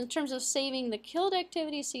 So in terms of saving the killed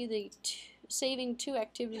activity, see the saving two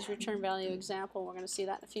activities return value example. We're going to see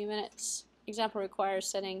that in a few minutes. Example requires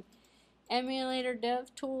setting emulator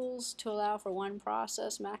dev tools to allow for one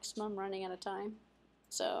process maximum running at a time.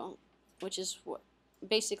 So, which is what,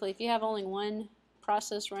 basically if you have only one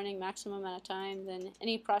process running maximum at a time, then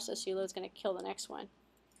any process you load is going to kill the next one.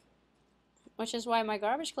 Which is why my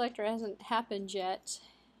garbage collector hasn't happened yet.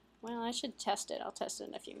 Well, I should test it. I'll test it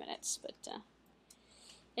in a few minutes, but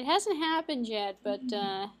it hasn't happened yet. But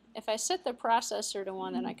if I set the processor to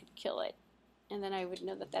one, then I could kill it, and then I would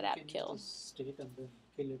know that that app killed. State and then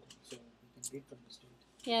kill it, so you can read from the state.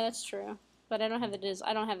 Yeah, that's true. But I don't have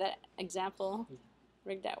I don't have that example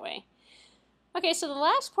rigged that way. Okay, so the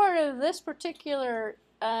last part of this particular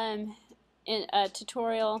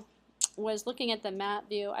tutorial was looking at the map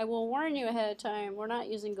view. I will warn you ahead of time, we're not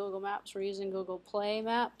using Google Maps, we're using Google Play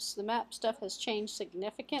Maps. The map stuff has changed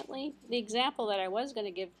significantly. The example that I was going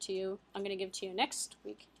to give to you, I'm going to give to you next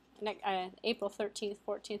week, April 13th,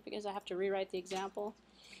 14th, because I have to rewrite the example.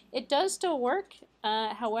 It does still work,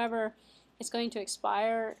 however, it's going to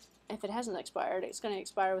expire. If it hasn't expired, it's going to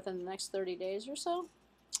expire within the next 30 days or so,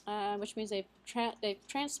 which means they've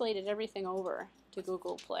translated everything over to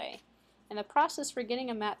Google Play. And the process for getting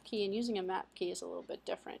a map key and using a map key is a little bit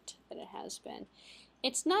different than it has been.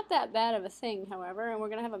 It's not that bad of a thing, however, and we're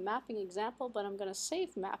going to have a mapping example, but I'm going to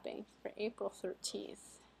save mapping for April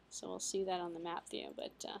 13th. So we'll see that on the map view.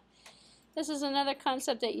 But this is another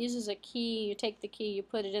concept that uses a key. You take the key, you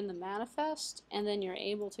put it in the manifest, and then you're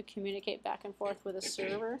able to communicate back and forth with a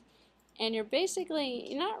server. And you're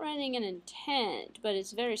not running an intent, but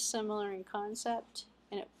it's very similar in concept,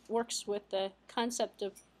 and it works with the concept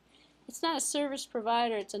of, it's not a service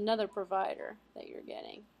provider, it's another provider that you're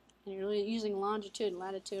getting. And you're using longitude and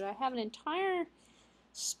latitude. I have an entire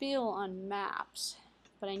spiel on maps,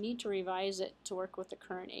 but I need to revise it to work with the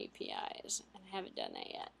current APIs, and I haven't done that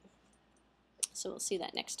yet. So we'll see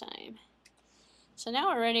that next time. So now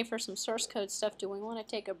we're ready for some source code stuff. Do we want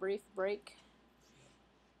to take a brief break?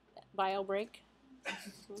 Bio break?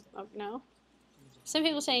 Oh, no? Some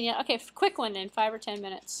people saying, yeah, okay, quick one then, 5 or 10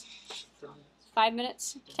 minutes. 5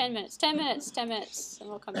 minutes? 10 minutes, 10 minutes, 10 minutes, and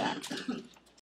we'll come back.